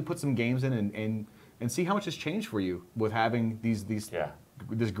like definitely put some games in and see how much has changed for you with having these this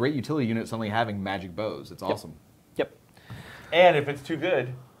great utility unit suddenly having magic bows. It's awesome. Yep. And if it's too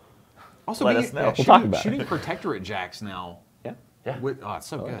good, Also, Let being- us know. We'll shooting, talk about it. shooting Protectorate jacks now. Yeah. yeah. Oh, it's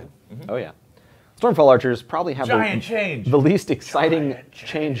so good. Oh yeah. Stormfall Archers probably have Giant change. the least exciting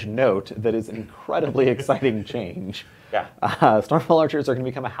change note that is incredibly exciting change. Yeah. Stormfall Archers are going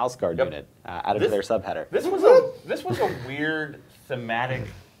to become a House Guard Yep. unit added to their subheader. This was a weird thematic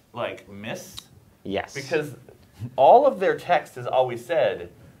like miss. Yes. Because all of their text has always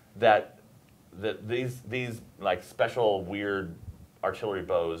said that these like special weird artillery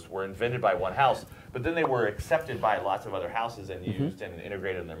bows were invented by one house, but then they were accepted by lots of other houses and used and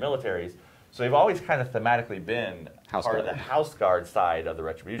integrated in their militaries. So they've always kind of thematically been House part Guard. of the House Guard side of the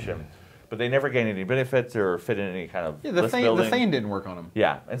Retribution, but they never gained any benefits or fit in any kind of Yeah, the list Thane building. didn't work on them.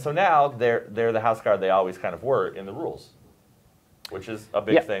 Yeah, and so now they're the House Guard they always kind of were in the rules, which is a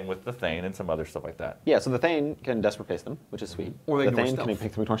big Yeah. thing with the Thane and some other stuff like that. Yeah, so the Thane can Desperate Pace them, which is sweet. Or they the ignore Thane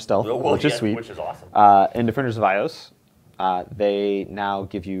stealth. can ignore stealth, Well, which is yeah, sweet. which is awesome. In Defenders of Ios, they now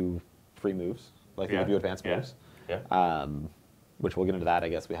give you free moves, like they Yeah. give you advanced Yeah. moves. Yeah. Which we'll get into that. I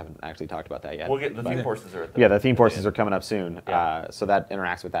guess we haven't actually talked about that yet. We'll get the But- theme forces are at Yeah, the theme forces are coming up soon, Yeah. so that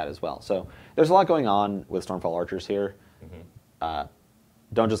interacts with that as well. So there's a lot going on with Stormfall Archers here.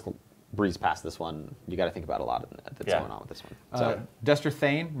 Don't just breeze past this one. You got to think about a lot that's Yeah. going on with this one. So Dester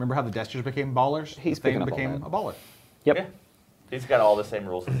Thane, remember how the Desters became ballers? He's Thane picking up all became that. a baller. yep. Yeah. He's got all the same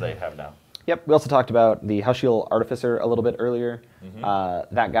rules as they have now. Yep. We also talked about the House Shield Artificer a little bit earlier.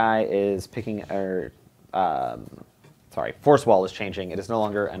 That guy is picking Force Wall is changing. It is no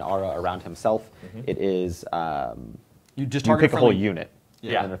longer an aura around himself. It is You just you target pick a whole friendly- unit.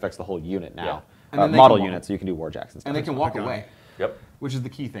 Yeah. And it affects the whole unit now. Yeah. And then they Model can walk- units, so you can do warjacks and stuff. and they can walk away, Yep. which is the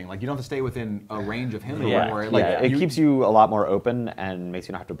key thing. Like you don't have to stay within a range of him Yeah. anymore. Yeah, Like It keeps you a lot more open and makes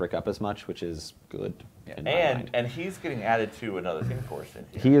you not have to brick up as much, which is good. In my mind. And he's getting added to another theme force in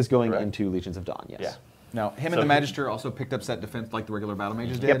here. He is going correct? into Legions of Dawn, yes. Yeah. Now, him So and the he- Magister also picked up set defense like the regular Battle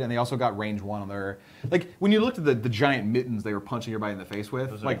Mages did, Yep. and they also got range 1 on their... Like, when you looked at the giant mittens they were punching everybody in the face with,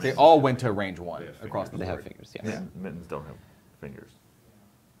 Those are like, they nice. all went to range 1 have across the They board. have fingers, yes. Mittens don't have fingers.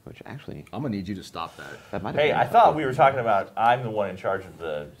 Which actually, I'm going to need you to stop that. that might have Hey, been I thought we were talking about I'm the one in charge of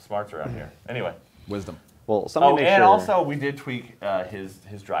the smarts around here. Anyway. Wisdom. Well, somebody Oh, make and sure. also we did tweak his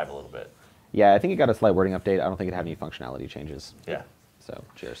drive a little bit. Yeah, I think it got a slight wording update. I don't think it had any functionality changes. Yeah. So,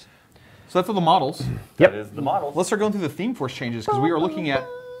 cheers. So that's all the models. Yep. That is the models. Let's start going through the theme force changes, because we are looking at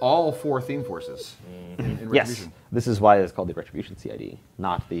all 4 theme forces in Yes, Retribution. this is why it's called the Retribution CID,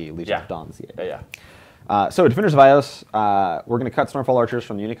 not the Legions Yeah. of Dawn CID. Yeah, yeah. So Defenders of Ios, we're going to cut Stormfall Archers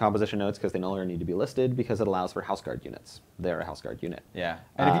from the unit composition notes because they no longer need to be listed because it allows for House Guard units. They're a House Guard unit. Yeah.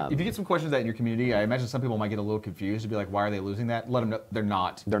 And if you get some questions that in your community, I imagine some people might get a little confused to be like, why are they losing that? Let them know they're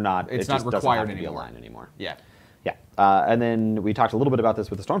not. They're not. It's it not just doesn't required have to be a anymore. line anymore. Yeah. Yeah. And then we talked a little bit about this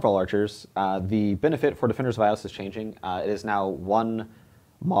with the Stormfall Archers. The benefit for Defenders of Ios is changing. It is now one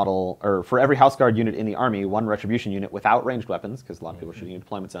model, or for every House Guard unit in the army, one Retribution unit without ranged weapons, because a lot of people are shooting in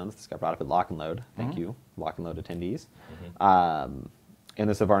deployment zones. This got brought up at Lock and Load. Thank you, Lock and Load attendees. And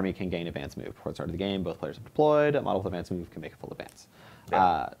this army can gain advanced move. Before the start of the game, both players have deployed. A model with advanced move can make a full advance.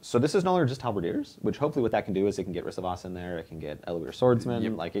 Yeah. So this is no longer just halberdiers, which hopefully what that can do is it can get Risavas in there, it can get Eloir Swordsman,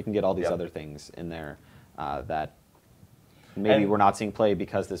 Yep. like it can get all these Yep. other things in there that maybe And- we're not seeing play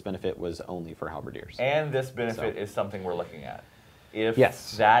because this benefit was only for halberdiers. And this benefit So- is something we're looking at. If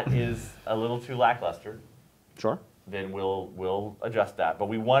Yes. that is a little too lackluster, Sure. then we'll adjust that. But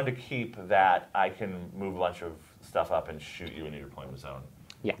we wanted to keep that I can move a bunch of stuff up and shoot you in your deployment zone.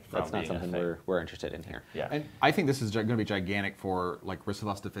 Yeah, that's from not being a something thing. we're interested in here. Yeah. And I think this is going to be gigantic for like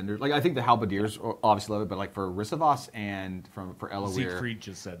Risavas defenders. Like I think the Halberdiers obviously love it, but like for Risavas and for Elawir. Siegfried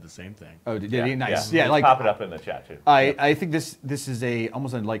just said the same thing. Oh, did he? Nice. Yeah, Yeah, like pop it up in the chat too. I think this is a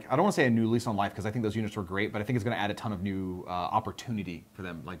almost like I don't want to say a new lease on life because I think those units were great, but I think it's going to add a ton of new opportunity for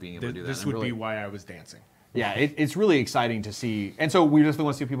them, like being able to do that. This And would really, be why I was dancing. yeah, it's really exciting to see. And so we just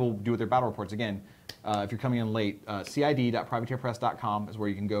want to see what people do with their battle reports. Again, if you're coming in late, cid.privateerpress.com is where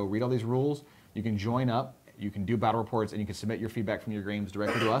you can go read all these rules. You can join up. You can do battle reports, and you can submit your feedback from your games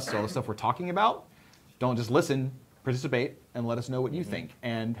directly to us. So all the stuff we're talking about, don't just listen, participate, and let us know what you think,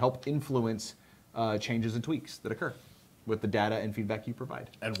 and help influence changes and tweaks that occur with the data and feedback you provide.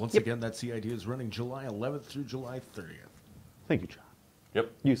 And once again, that CID is running July 11th through July 30th. Thank you, John.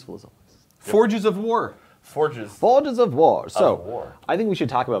 Yep. Useful as always. Forges of War. Forges. Forges of War. So, War. I think we should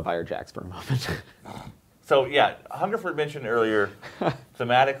talk about Virejacks for a moment. So yeah, Hungerford mentioned earlier,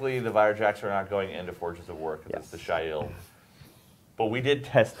 thematically the Virejacks are not going into Forges of War because it's the Shail. But we did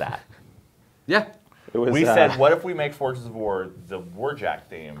test that. Yeah, It was, We said, what if we make Forges of War the Warjack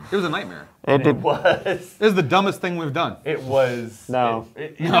theme? it was a nightmare. And it was. This is the dumbest thing we've done. It was. No. No,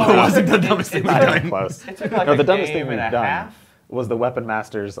 it wasn't the dumbest thing we've not even done. close. It took like No, a the dumbest game thing we've and a done half. was the Weapon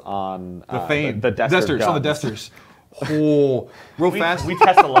Masters on The Thane. the Desters on the guns. Desters. Oh, real fast. We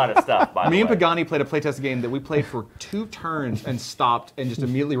test a lot of stuff, by the Me way. and Pagani played a playtest game that we played for 2 turns and stopped and just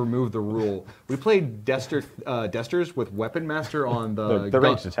immediately removed the rule. We played Desters with Weapon Master on the The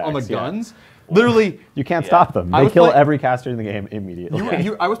ranged attacks, on the yeah. guns. Literally, You can't Yeah. stop them. I They was kill play- every caster in the game immediately.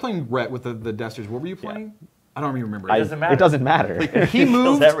 I was playing Rhett with the Desters. What were you playing? I don't even remember. It doesn't matter. It doesn't matter. He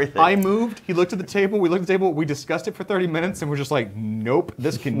moved. everything. I moved. He looked at the table. We looked at the table. We discussed it for 30 minutes, and we're just like, nope,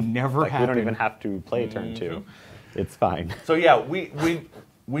 this can never Like, happen. we don't even have to play turn 2. It's fine. So yeah,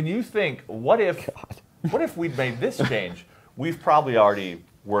 when you think, what if we'd made this change? We've probably already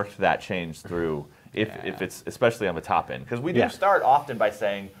worked that change through. If it's especially on the top end, because we do start often by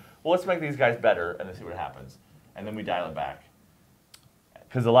saying, well, let's make these guys better and then see what happens, and then we dial it back.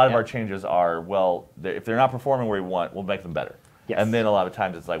 Because a lot of our changes are, well, if they're not performing where we want, we'll make them better. Yes. And then a lot of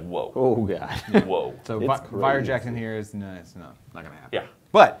times it's like, whoa, Oh, God. whoa. So It's Fire crazy. Jackson here is no, it's not going to happen. Yeah.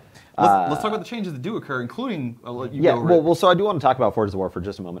 But let's talk about the changes that do occur, including I'll let you Yeah, go over it. well, so I do want to talk about Forges of War for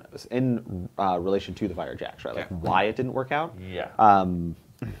just a moment in relation to the Virejacks, right? Like Okay. why it didn't work out. Yeah.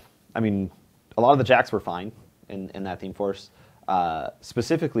 I mean, a lot of the Jacks were fine in that theme force.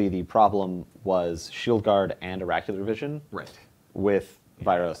 Specifically, the problem was Shield Guard and Oracular Vision Right. with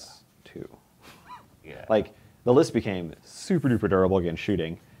Virus 2. Yeah. Like, the list became super duper durable against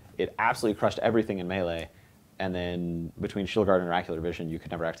shooting. It absolutely crushed everything in melee. And then between Shield Guard and Oracular Vision, you could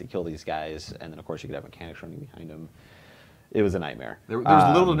never actually kill these guys. And then, of course, you could have mechanics running behind them. It was a nightmare. There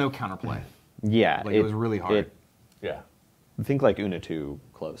was little to no counterplay. Yeah. Like, it was really hard. Yeah. Think like Una 2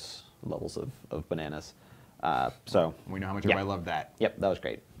 close levels of bananas. So We know how much Yeah. everybody loved that. Yep, that was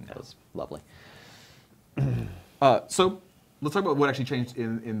great. That was lovely. So let's talk about what actually changed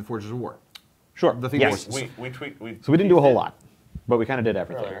in the Forges of War. Sure. The theme Yes. forces. We tweaked. So we didn't do a whole lot, but we kind of did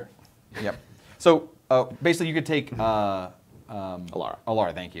everything. Earlier. Yep. So basically, you could take Alara.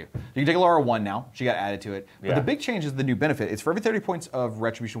 Alara, thank you. You can take Alara 1 now. She got added to it. But Yeah. the big change is the new benefit. It's for every 30 points of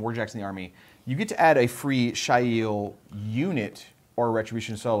Retribution Warjacks in the army, you get to add a free Shail unit or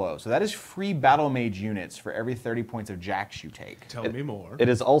Retribution solo. So that is free Battle Mage units for every 30 points of Jacks you take. Tell me more. It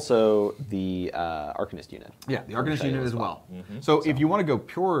is also the Arcanist unit. Yeah, the Arcanist Shail unit as well. So if you want to go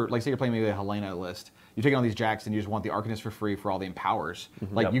pure, like say you're playing maybe a Helena list, you're taking on these Jacks and you just want the Arcanist for free for all the empowers.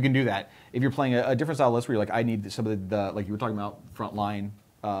 Like Yep. you can do that. If you're playing a different style list where you're like, I need some of the like you were talking about, frontline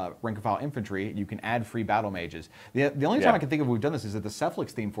rank and file infantry, you can add free battle mages. The only time Yeah. I can think of we've done this is at the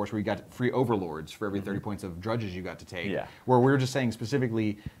Cephalix theme force where you got free overlords for every 30 points of drudges you got to take. Yeah. Where we were just saying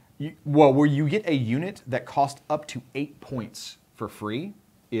specifically, where you get a unit that costs up to 8 points for free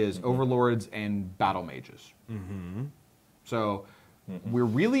is overlords and battle mages. So we're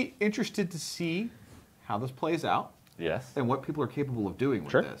really interested to see how this plays out Yes. and what people are capable of doing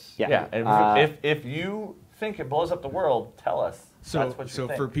with Sure. this. Yeah. Yeah. And if you think it blows up the world, tell us. So, That's what you so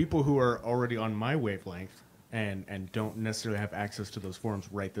think. for people who are already on my wavelength and don't necessarily have access to those forums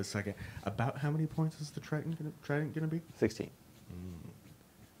right this second, about how many points is the Trident gonna be? 16.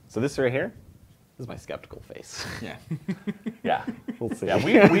 So this right here, this is my skeptical face. Yeah. Yeah. We'll see. Yeah,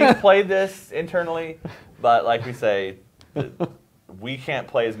 we've played this internally, but like we say, we can't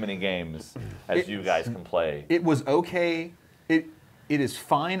play as many games as you guys can play. It was okay. It is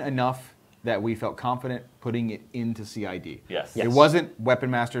fine enough that we felt confident putting it into CID. Yes. Yes. It wasn't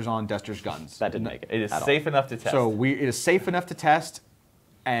Weapon Masters on Dester's guns. That didn't make it. It is at all. safe enough to test. So it is safe enough to test.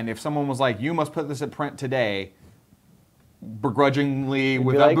 And if someone was like, you must put this in print today, begrudgingly,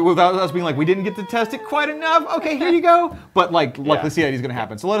 like- without us being like, we didn't get to test it quite enough. Okay, here you go. But like the CID is going to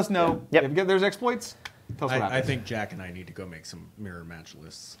happen. So let us know if there's exploits. Tell us what happens. I think Jack and I need to go make some mirror match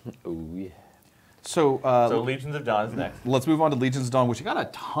lists. Oh yeah. So Legions of Dawn is next. let's move on to Legions of Dawn, which got a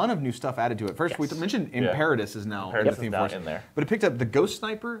ton of new stuff added to it. First, we mentioned Imperatus is now Imperatus the theme is now force. in there. But it picked up the Ghost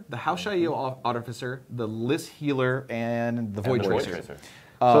Sniper, the House Shaio Artificer, the Liss Healer, and the Void Tracer.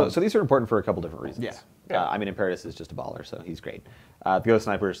 So these are important for a couple different reasons. Yeah. I mean, Imperatus is just a baller, so he's great. The Ghost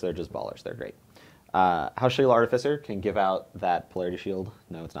Snipers, they're just ballers. They're great. House Shail Artificer can give out that Polarity Shield.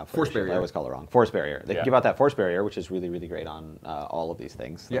 No, it's not Polarity Force Shield. Barrier. I always call it wrong. Force Barrier. They can give out that Force Barrier, which is really, really great on all of these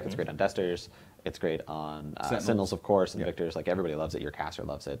things. Like, it's great on Desters. It's great on Sentinels, of course, and Victors. Like, everybody loves it. Your caster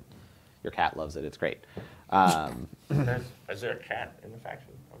loves it. Your cat loves it. It's great. Is there a cat in the faction?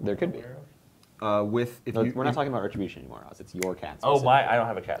 There could be. We're not talking about Retribution anymore, Oz. It's your cat. Oh, I don't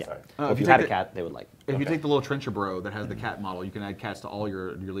have a cat, sorry. Well, if you had a cat, they would like it. If you take the little Trencher Bro that has the cat model, you can add cats to all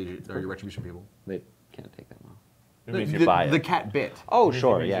your Legion or your Retribution people. They can't take that model. It means you buy it. The cat bit. Oh,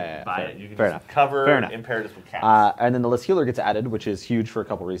 sure, You yeah. buy it. You can Fair just enough. cover Fair enough. Imperatus with cats. And then the Liss Healer gets added, which is huge for a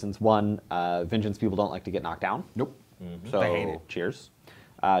couple reasons. One, Vengeance people don't like to get knocked down. Nope. So, They hate it. cheers.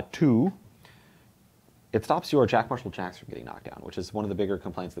 Two, it stops your Jack Marshall Jacks from getting knocked down, which is one of the bigger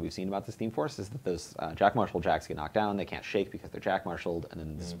complaints that we've seen about this theme force, is that those Jack Marshall Jacks get knocked down, they can't shake because they're Jack Marshalled, and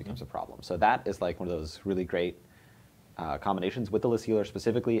then this becomes a problem. So that is like one of those really great combinations with the Liss Healer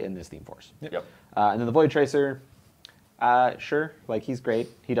specifically in this theme force. Yep. And then the Void Tracer, sure, like he's great,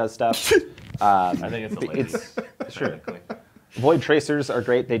 he does stuff. I think it's a lady. Sure. Void Tracers are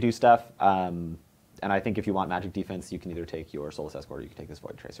great, they do stuff. And I think if you want magic defense, you can either take your Soulless Escort or you can take this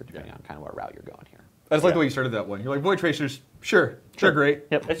Void Tracer, depending on kind of what route you're going here. I just like the way you started that one. You're like, Void Tracers, sure, great.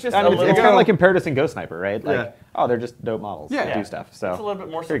 Yep. It's just I mean, a little- it's kind of like Imperatus and Ghost Sniper, right? Like, Yeah. oh, they're just dope models that do stuff. So it's a little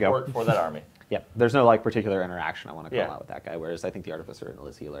bit more here you go. support for that army. Yep. There's no like particular interaction I want to call Yeah. out with that guy. Whereas I think the Artificer and the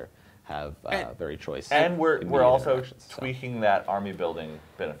Liss Healer have very choice. And we're immediate also interactions, so. tweaking that army building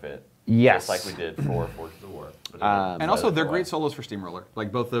benefit. Yes. Just like we did for Forces of War. And also, they're great solos for Steamroller.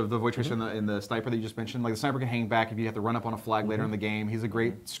 Like both the Void Tracer and the Sniper that you just mentioned. Like the Sniper can hang back if you have to run up on a flag later in the game. He's a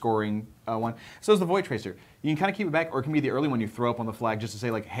great scoring one. So is the Void Tracer. You can kind of keep it back, or it can be the early one you throw up on the flag just to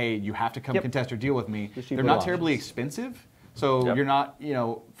say like, hey, you have to come contest or deal with me. They're not terribly expensive. So you're not,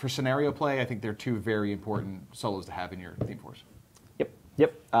 for scenario play, I think they're two very important solos to have in your theme force.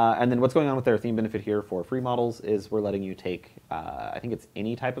 Yep. And then what's going on with their theme benefit here for free models is we're letting you take, I think it's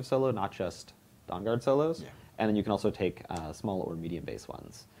any type of solo, not just Dawn Guard solos. Yeah. And then you can also take small or medium base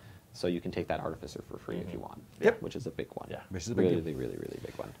ones. So you can take that Artificer for free if you want. Yep. Which is a big one. Yeah. Which is a big really, deal. really, really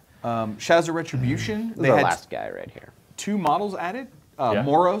big one. Shadows of Retribution. This They is our had last guy right here. 2 models added.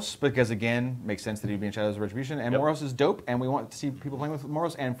 Moros, because again, makes sense that he'd be in Shadows of Retribution. And Moros is dope, and we want to see people playing with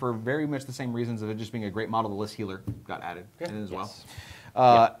Moros. And for very much the same reasons of it just being a great model, the Liss Healer got added in as well.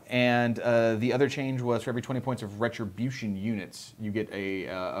 And the other change was for every 20 points of Retribution units, you get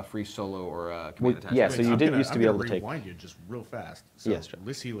a free solo or a command attack. yeah, so you did used to be able to take... rewind you just real fast. So Yes, Joe.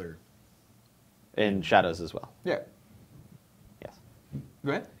 Liss Healer. In Shadows as well. Yeah. Yes. Go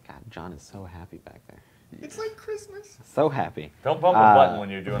ahead. God, John is so happy back there. It's like Christmas. So happy. Don't bump a button when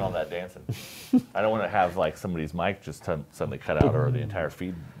you're doing all that dancing. I don't want to have like somebody's mic just suddenly cut out or the entire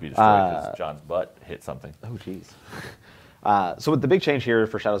feed be destroyed because John's butt hit something. Oh, jeez. So the big change here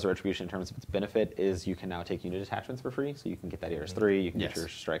for Shadows of Retribution in terms of its benefit is you can now take unit attachments for free. So you can get that ERS-3, you can get your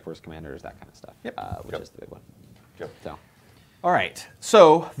Strike Force Commanders, that kind of stuff, which is the big one. So. All right,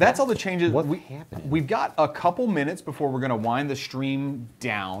 so that's all the changes. What's happening? We've got a couple minutes before we're going to wind the stream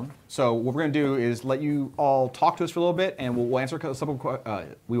down. So what we're going to do is let you all talk to us for a little bit, and we'll answer a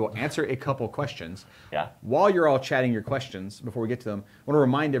couple questions. Yeah. While you're all chatting your questions, before we get to them, I want to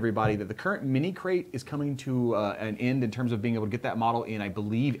remind everybody that the current mini crate is coming to an end in terms of being able to get that model in, I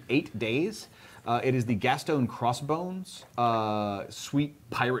believe, 8 days. It is the Gaston Crossbones, sweet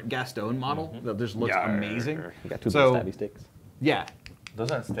pirate Gaston model that just looks amazing. You got 2 stabby sticks. Yeah. Those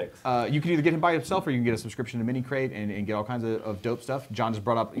aren't sticks. You can either get him by himself or you can get a subscription to Mini Crate and get all kinds of dope stuff. John just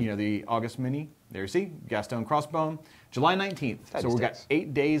brought up the August Mini. There you see, Gaston Crossbone. July 19th. So we've got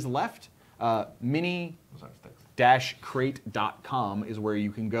 8 days left. Mini-crate.com is where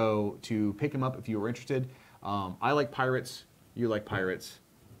you can go to pick him up if you were interested. I like pirates. You like pirates.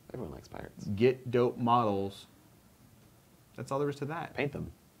 Everyone likes pirates. Get dope models. That's all there is to that. Paint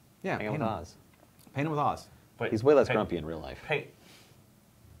them. Yeah, Hang out with Oz. Paint him with Oz. Wait, He's way less grumpy in real life.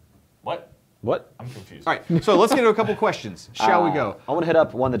 What? What? I'm confused. All right, so let's get to a couple questions. Shall we go? I want to hit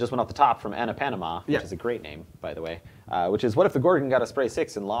up one that just went off the top from Anna Panama, which is a great name, by the way, which is, what if the Gorgon got a spray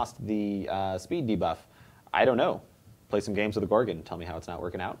 6 and lost the speed debuff? I don't know. Play some games with the Gorgon, tell me how it's not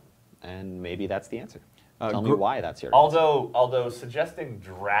working out, and maybe that's the answer. Tell me why that's your Although suggesting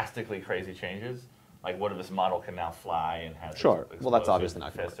drastically crazy changes, like what if this model can now fly and has sure. Well, that's obviously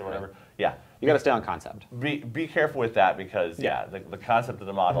not fist good, or whatever. right? Yeah, You got to stay on concept. be careful with that because the concept of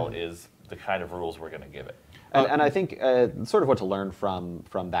the model is the kind of rules we're going to give it. And I think sort of what to learn from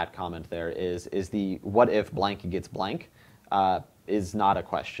that comment there is the what if blank gets blank is not a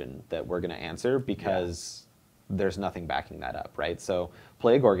question that we're going to answer because there's nothing backing that up, right? So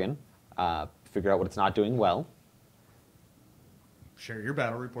play a Gorgon, figure out what it's not doing well. Share your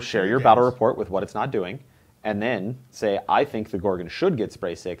battle report. Share your battle report with what it's not doing, and then say, I think the Gorgon should get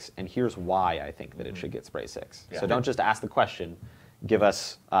spray 6, and here's why I think that it should get spray 6. Yeah. So don't just ask the question. Give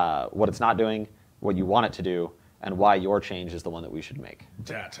us what it's not doing, what you want it to do, and why your change is the one that we should make.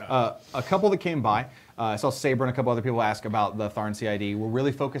 A couple that came by, I saw Saber and a couple other people ask about the Tharn CID. We're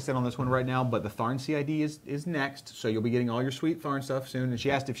really focused in on this one right now, but the Tharn CID is next, so you'll be getting all your sweet Tharn stuff soon. And she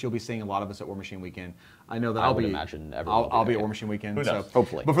asked if she'll be seeing a lot of us at War Machine Weekend. I know that I would imagine everyone I'll be there, at War Machine Weekend. Who knows? So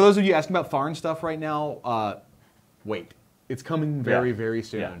Hopefully. But for those of you asking about Tharn stuff right now, wait. It's coming very, very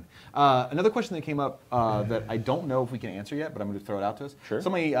soon. Another question that came up that I don't know if we can answer yet, but I'm going to throw it out to us. Sure.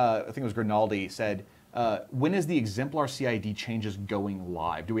 Somebody, I think it was Grinaldi, said, when is the exemplar CID changes going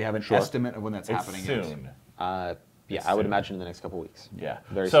live? Do we have an estimate of when that's happening? Soon. Yeah, I would imagine in the next couple weeks. Yeah.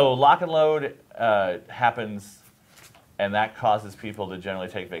 Very So lock and load happens, and that causes people to generally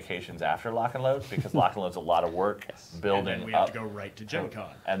take vacations after lock and load because lock and load's a lot of work building And then we up. have to go right to Gen Con.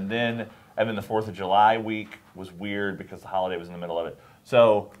 And then the 4th of July week was weird because the holiday was in the middle of it.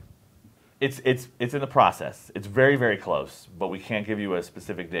 So it's in the process. It's very, very close, but we can't give you a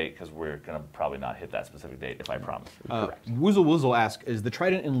specific date because we're going to probably not hit that specific date if I promise. Woozle Woozle asks, is the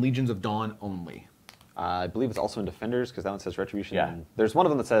Trident in Legions of Dawn only? I believe it's also in Defenders because that one says Retribution. Yeah. There's one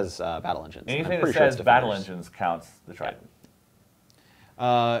of them that says Battle Engines. Anything I'm that pretty sure says it's battle Defenders. engines counts the Trident.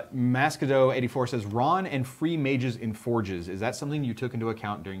 Mascado84 says, Ron and free mages in Forges. Is that something you took into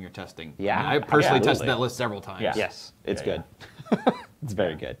account during your testing? Yeah. I personally Yeah, tested absolutely. that list several times. Yeah. Yes, it's Yeah, good. It's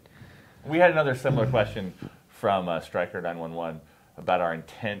very good. We had another similar question from Striker911 about our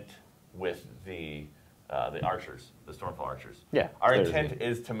intent with the archers, the Stormfall archers. Yeah, Our there's intent the-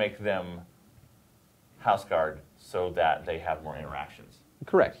 is to make them House Guard so that they have more interactions.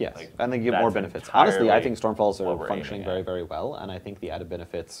 Correct, yes. Like, and they give that's more benefits. Honestly, I think entirely Stormfalls what are we're functioning aiming very, at. very well, and I think the added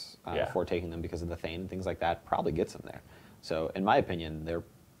benefits for taking them because of the Thane and things like that probably gets them there. So, in my opinion, they're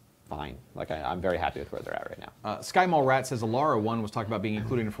fine. Like, I'm very happy with where they're at right now. Sky Mall Rat says, Alara 1 was talking about being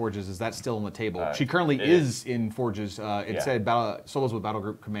included in Forges. Is that still on the table? She currently it is in Forges. It Yeah. said solos with battle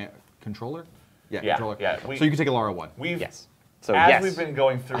group controller? Yeah, Yeah, controller. yeah, So you can take Alara 1. Yes. So, As yes. we've been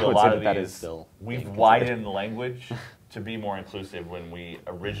going through I a would lot say of that is these, still we've being widened the language to be more inclusive when we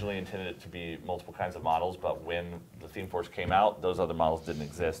originally intended it to be multiple kinds of models, but when the Theme Force came out, those other models didn't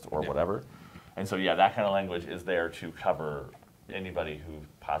exist or whatever. And so, yeah, that kind of language is there to cover anybody who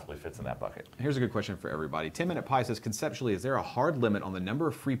possibly fits in that bucket. Here's a good question for everybody. 10 Minute Pie says, conceptually, is there a hard limit on the number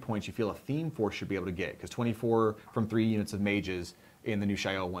of free points you feel a Theme Force should be able to get? Because 24 from 3 units of mages in the new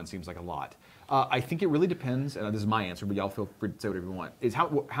Shael one seems like a lot. I think it really depends, and this is my answer, but y'all feel free to say whatever you want, is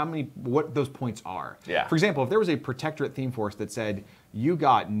what those points are. Yeah. For example, if there was a Protectorate Theme Force that said, you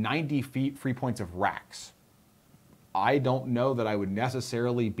got 90 free points of racks, I don't know that I would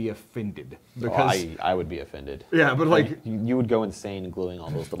necessarily be offended. Because I would be offended. yeah, but like You would go insane gluing all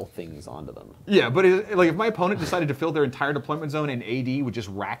those little things onto them. yeah, but like if my opponent decided to fill their entire deployment zone in AD with just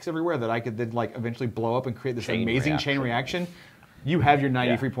racks everywhere that I could then like eventually blow up and create this Chain amazing chain reaction. reaction, you have your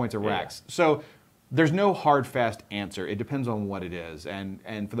 93 Yeah. points of Yeah, racks. So there's no hard fast answer. It depends on what it is. And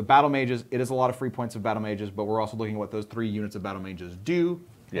for the battle mages, it is a lot of free points of battle mages, but we're also looking at what those 3 units of battle mages do.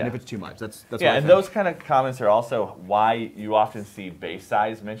 Yeah. And if it's too much, that's what Yeah, I and think. those kind of comments are also why you often see base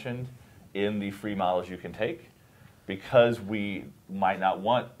size mentioned in the free models you can take, because we might not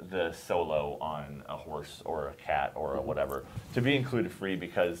want the solo on a horse or a cat or a whatever to be included free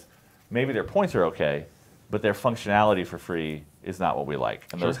because maybe their points are okay, but their functionality for free is not what we like,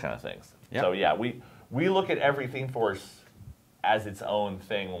 and those kind of things. Yep. So yeah, we look at every Theme Force as its own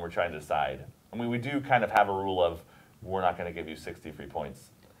thing when we're trying to decide. I mean, we do kind of have a rule of we're not going to give you 60 free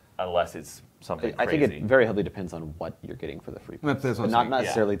points unless it's something I crazy. think it very heavily depends on what you're getting for the free points. That's what I'm Not saying.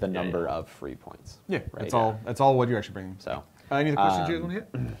 necessarily the Yeah, number yeah. of free points. Yeah, right? that's all what you're actually bringing. So, Any other questions you guys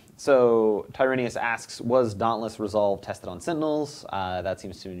want to hit? so Tyrannius asks, was Dauntless Resolve tested on Sentinels? That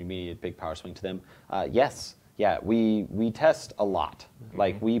seems to be a big power swing to them. Yes. Yeah, we test a lot.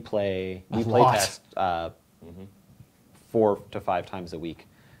 Like we play lot. test 4 to 5 times a week.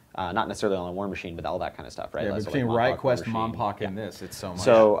 Not necessarily on a War Machine, but all that kind of stuff, right? Yeah, So, between like, Riot Monpok, Quest, War Machine. Monpok, Yeah. and this, it's so much.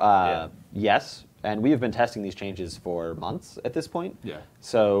 So yes, and we have been testing these changes for months at this point. Yeah.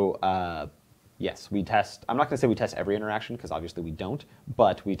 So Yes, we test. I'm not going to say we test every interaction because obviously we don't,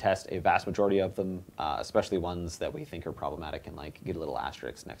 but we test a vast majority of them, especially ones that we think are problematic and like get a little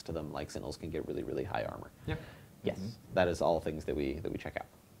asterisk next to them, like Sentinels can get really, really high armor. Yep. Yes, that is all things that we check out.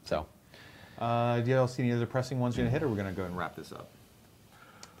 So, do you all see any other pressing ones you're gonna hit, or we're gonna go and wrap this up?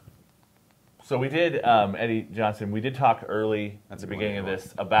 So we did, Eddie Johnson, we did talk early at the beginning of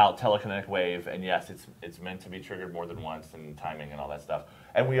this about telekinetic wave, and yes, it's meant to be triggered more than once, and timing and all that stuff.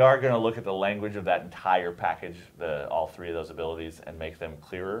 And we are going to look at the language of that entire package, all three of those abilities, and make them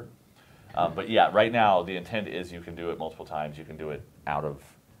clearer. But yeah, right now the intent is you can do it multiple times. You can do it out of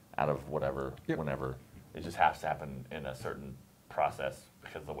whatever, whenever. It just has to happen in a certain process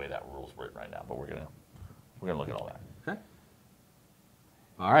because of the way that rule's written right now. But we're gonna look at all that. Okay.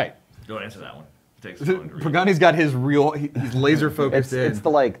 All right. Don't answer that one. It takes Pagani's got his he's laser focused in. It's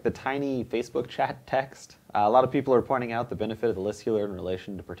the tiny Facebook chat text. A lot of people are pointing out the benefit of the list healer in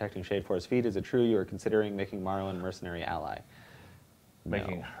relation to protecting Shade Force feet. Is it true you are considering making Marwyn a mercenary ally?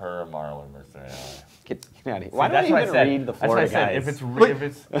 Making her a Marwyn mercenary ally. Get out of here. Why don't you even read the Florida guys? If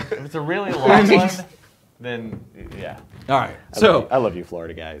it's a really long one, then yeah. All right. I love you,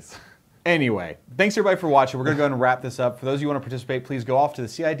 Florida guys. Anyway, thanks everybody for watching. We're going to go ahead and wrap this up. For those of you who want to participate, please go off to the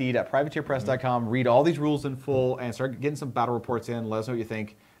CID.privateerpress.com, read all these rules in full, and start getting some battle reports in. Let us know what you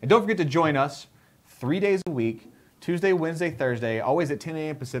think. And don't forget to join us 3 days a week, Tuesday, Wednesday, Thursday, always at 10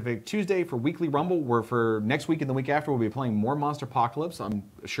 a.m. Pacific. Tuesday for Weekly Rumble, where for next week and the week after, we'll be playing more Monster Apocalypse. I'm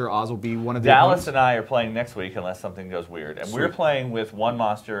sure Oz will be one of the Dallas and I are playing next week unless something goes weird. And we're playing with one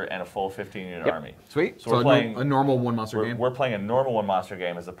monster and a full 15-unit army. Sweet. So we're playing a normal one-monster game. We're playing a normal one-monster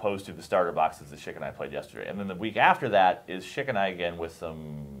game as opposed to the starter boxes that Schick and I played yesterday. And then the week after that is Schick and I again with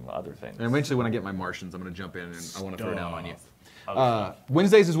some other things. And eventually when I get my Martians, I'm going to jump in and I want to throw down on you.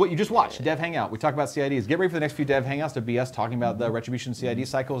 Wednesdays is what you just watched, Dev Hangout. We talk about CIDs. Get ready for the next few Dev Hangouts to be us talking about the Retribution CID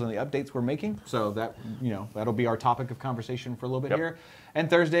cycles and the updates we're making. So that that'll be our topic of conversation for a little bit here. And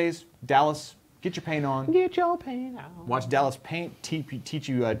Thursdays, Dallas, get your paint on. Get your paint on. Watch Dallas paint, teach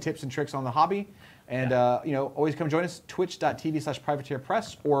you tips and tricks on the hobby. And always come join us,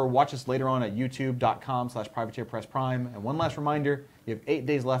 twitch.tv/privateerpress, or watch us later on at youtube.com/privateerpressprime. And one last reminder, you have 8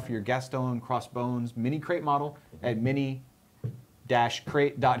 days left for your Gaston Crossbones mini crate model at mini-crate.com.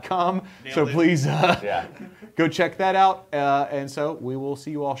 So please go check that out. And so we will see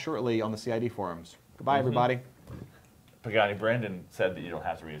you all shortly on the CID forums. Goodbye, everybody. Pagani Brandon said that you don't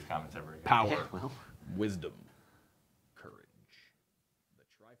have to read his comments every Power. Wisdom.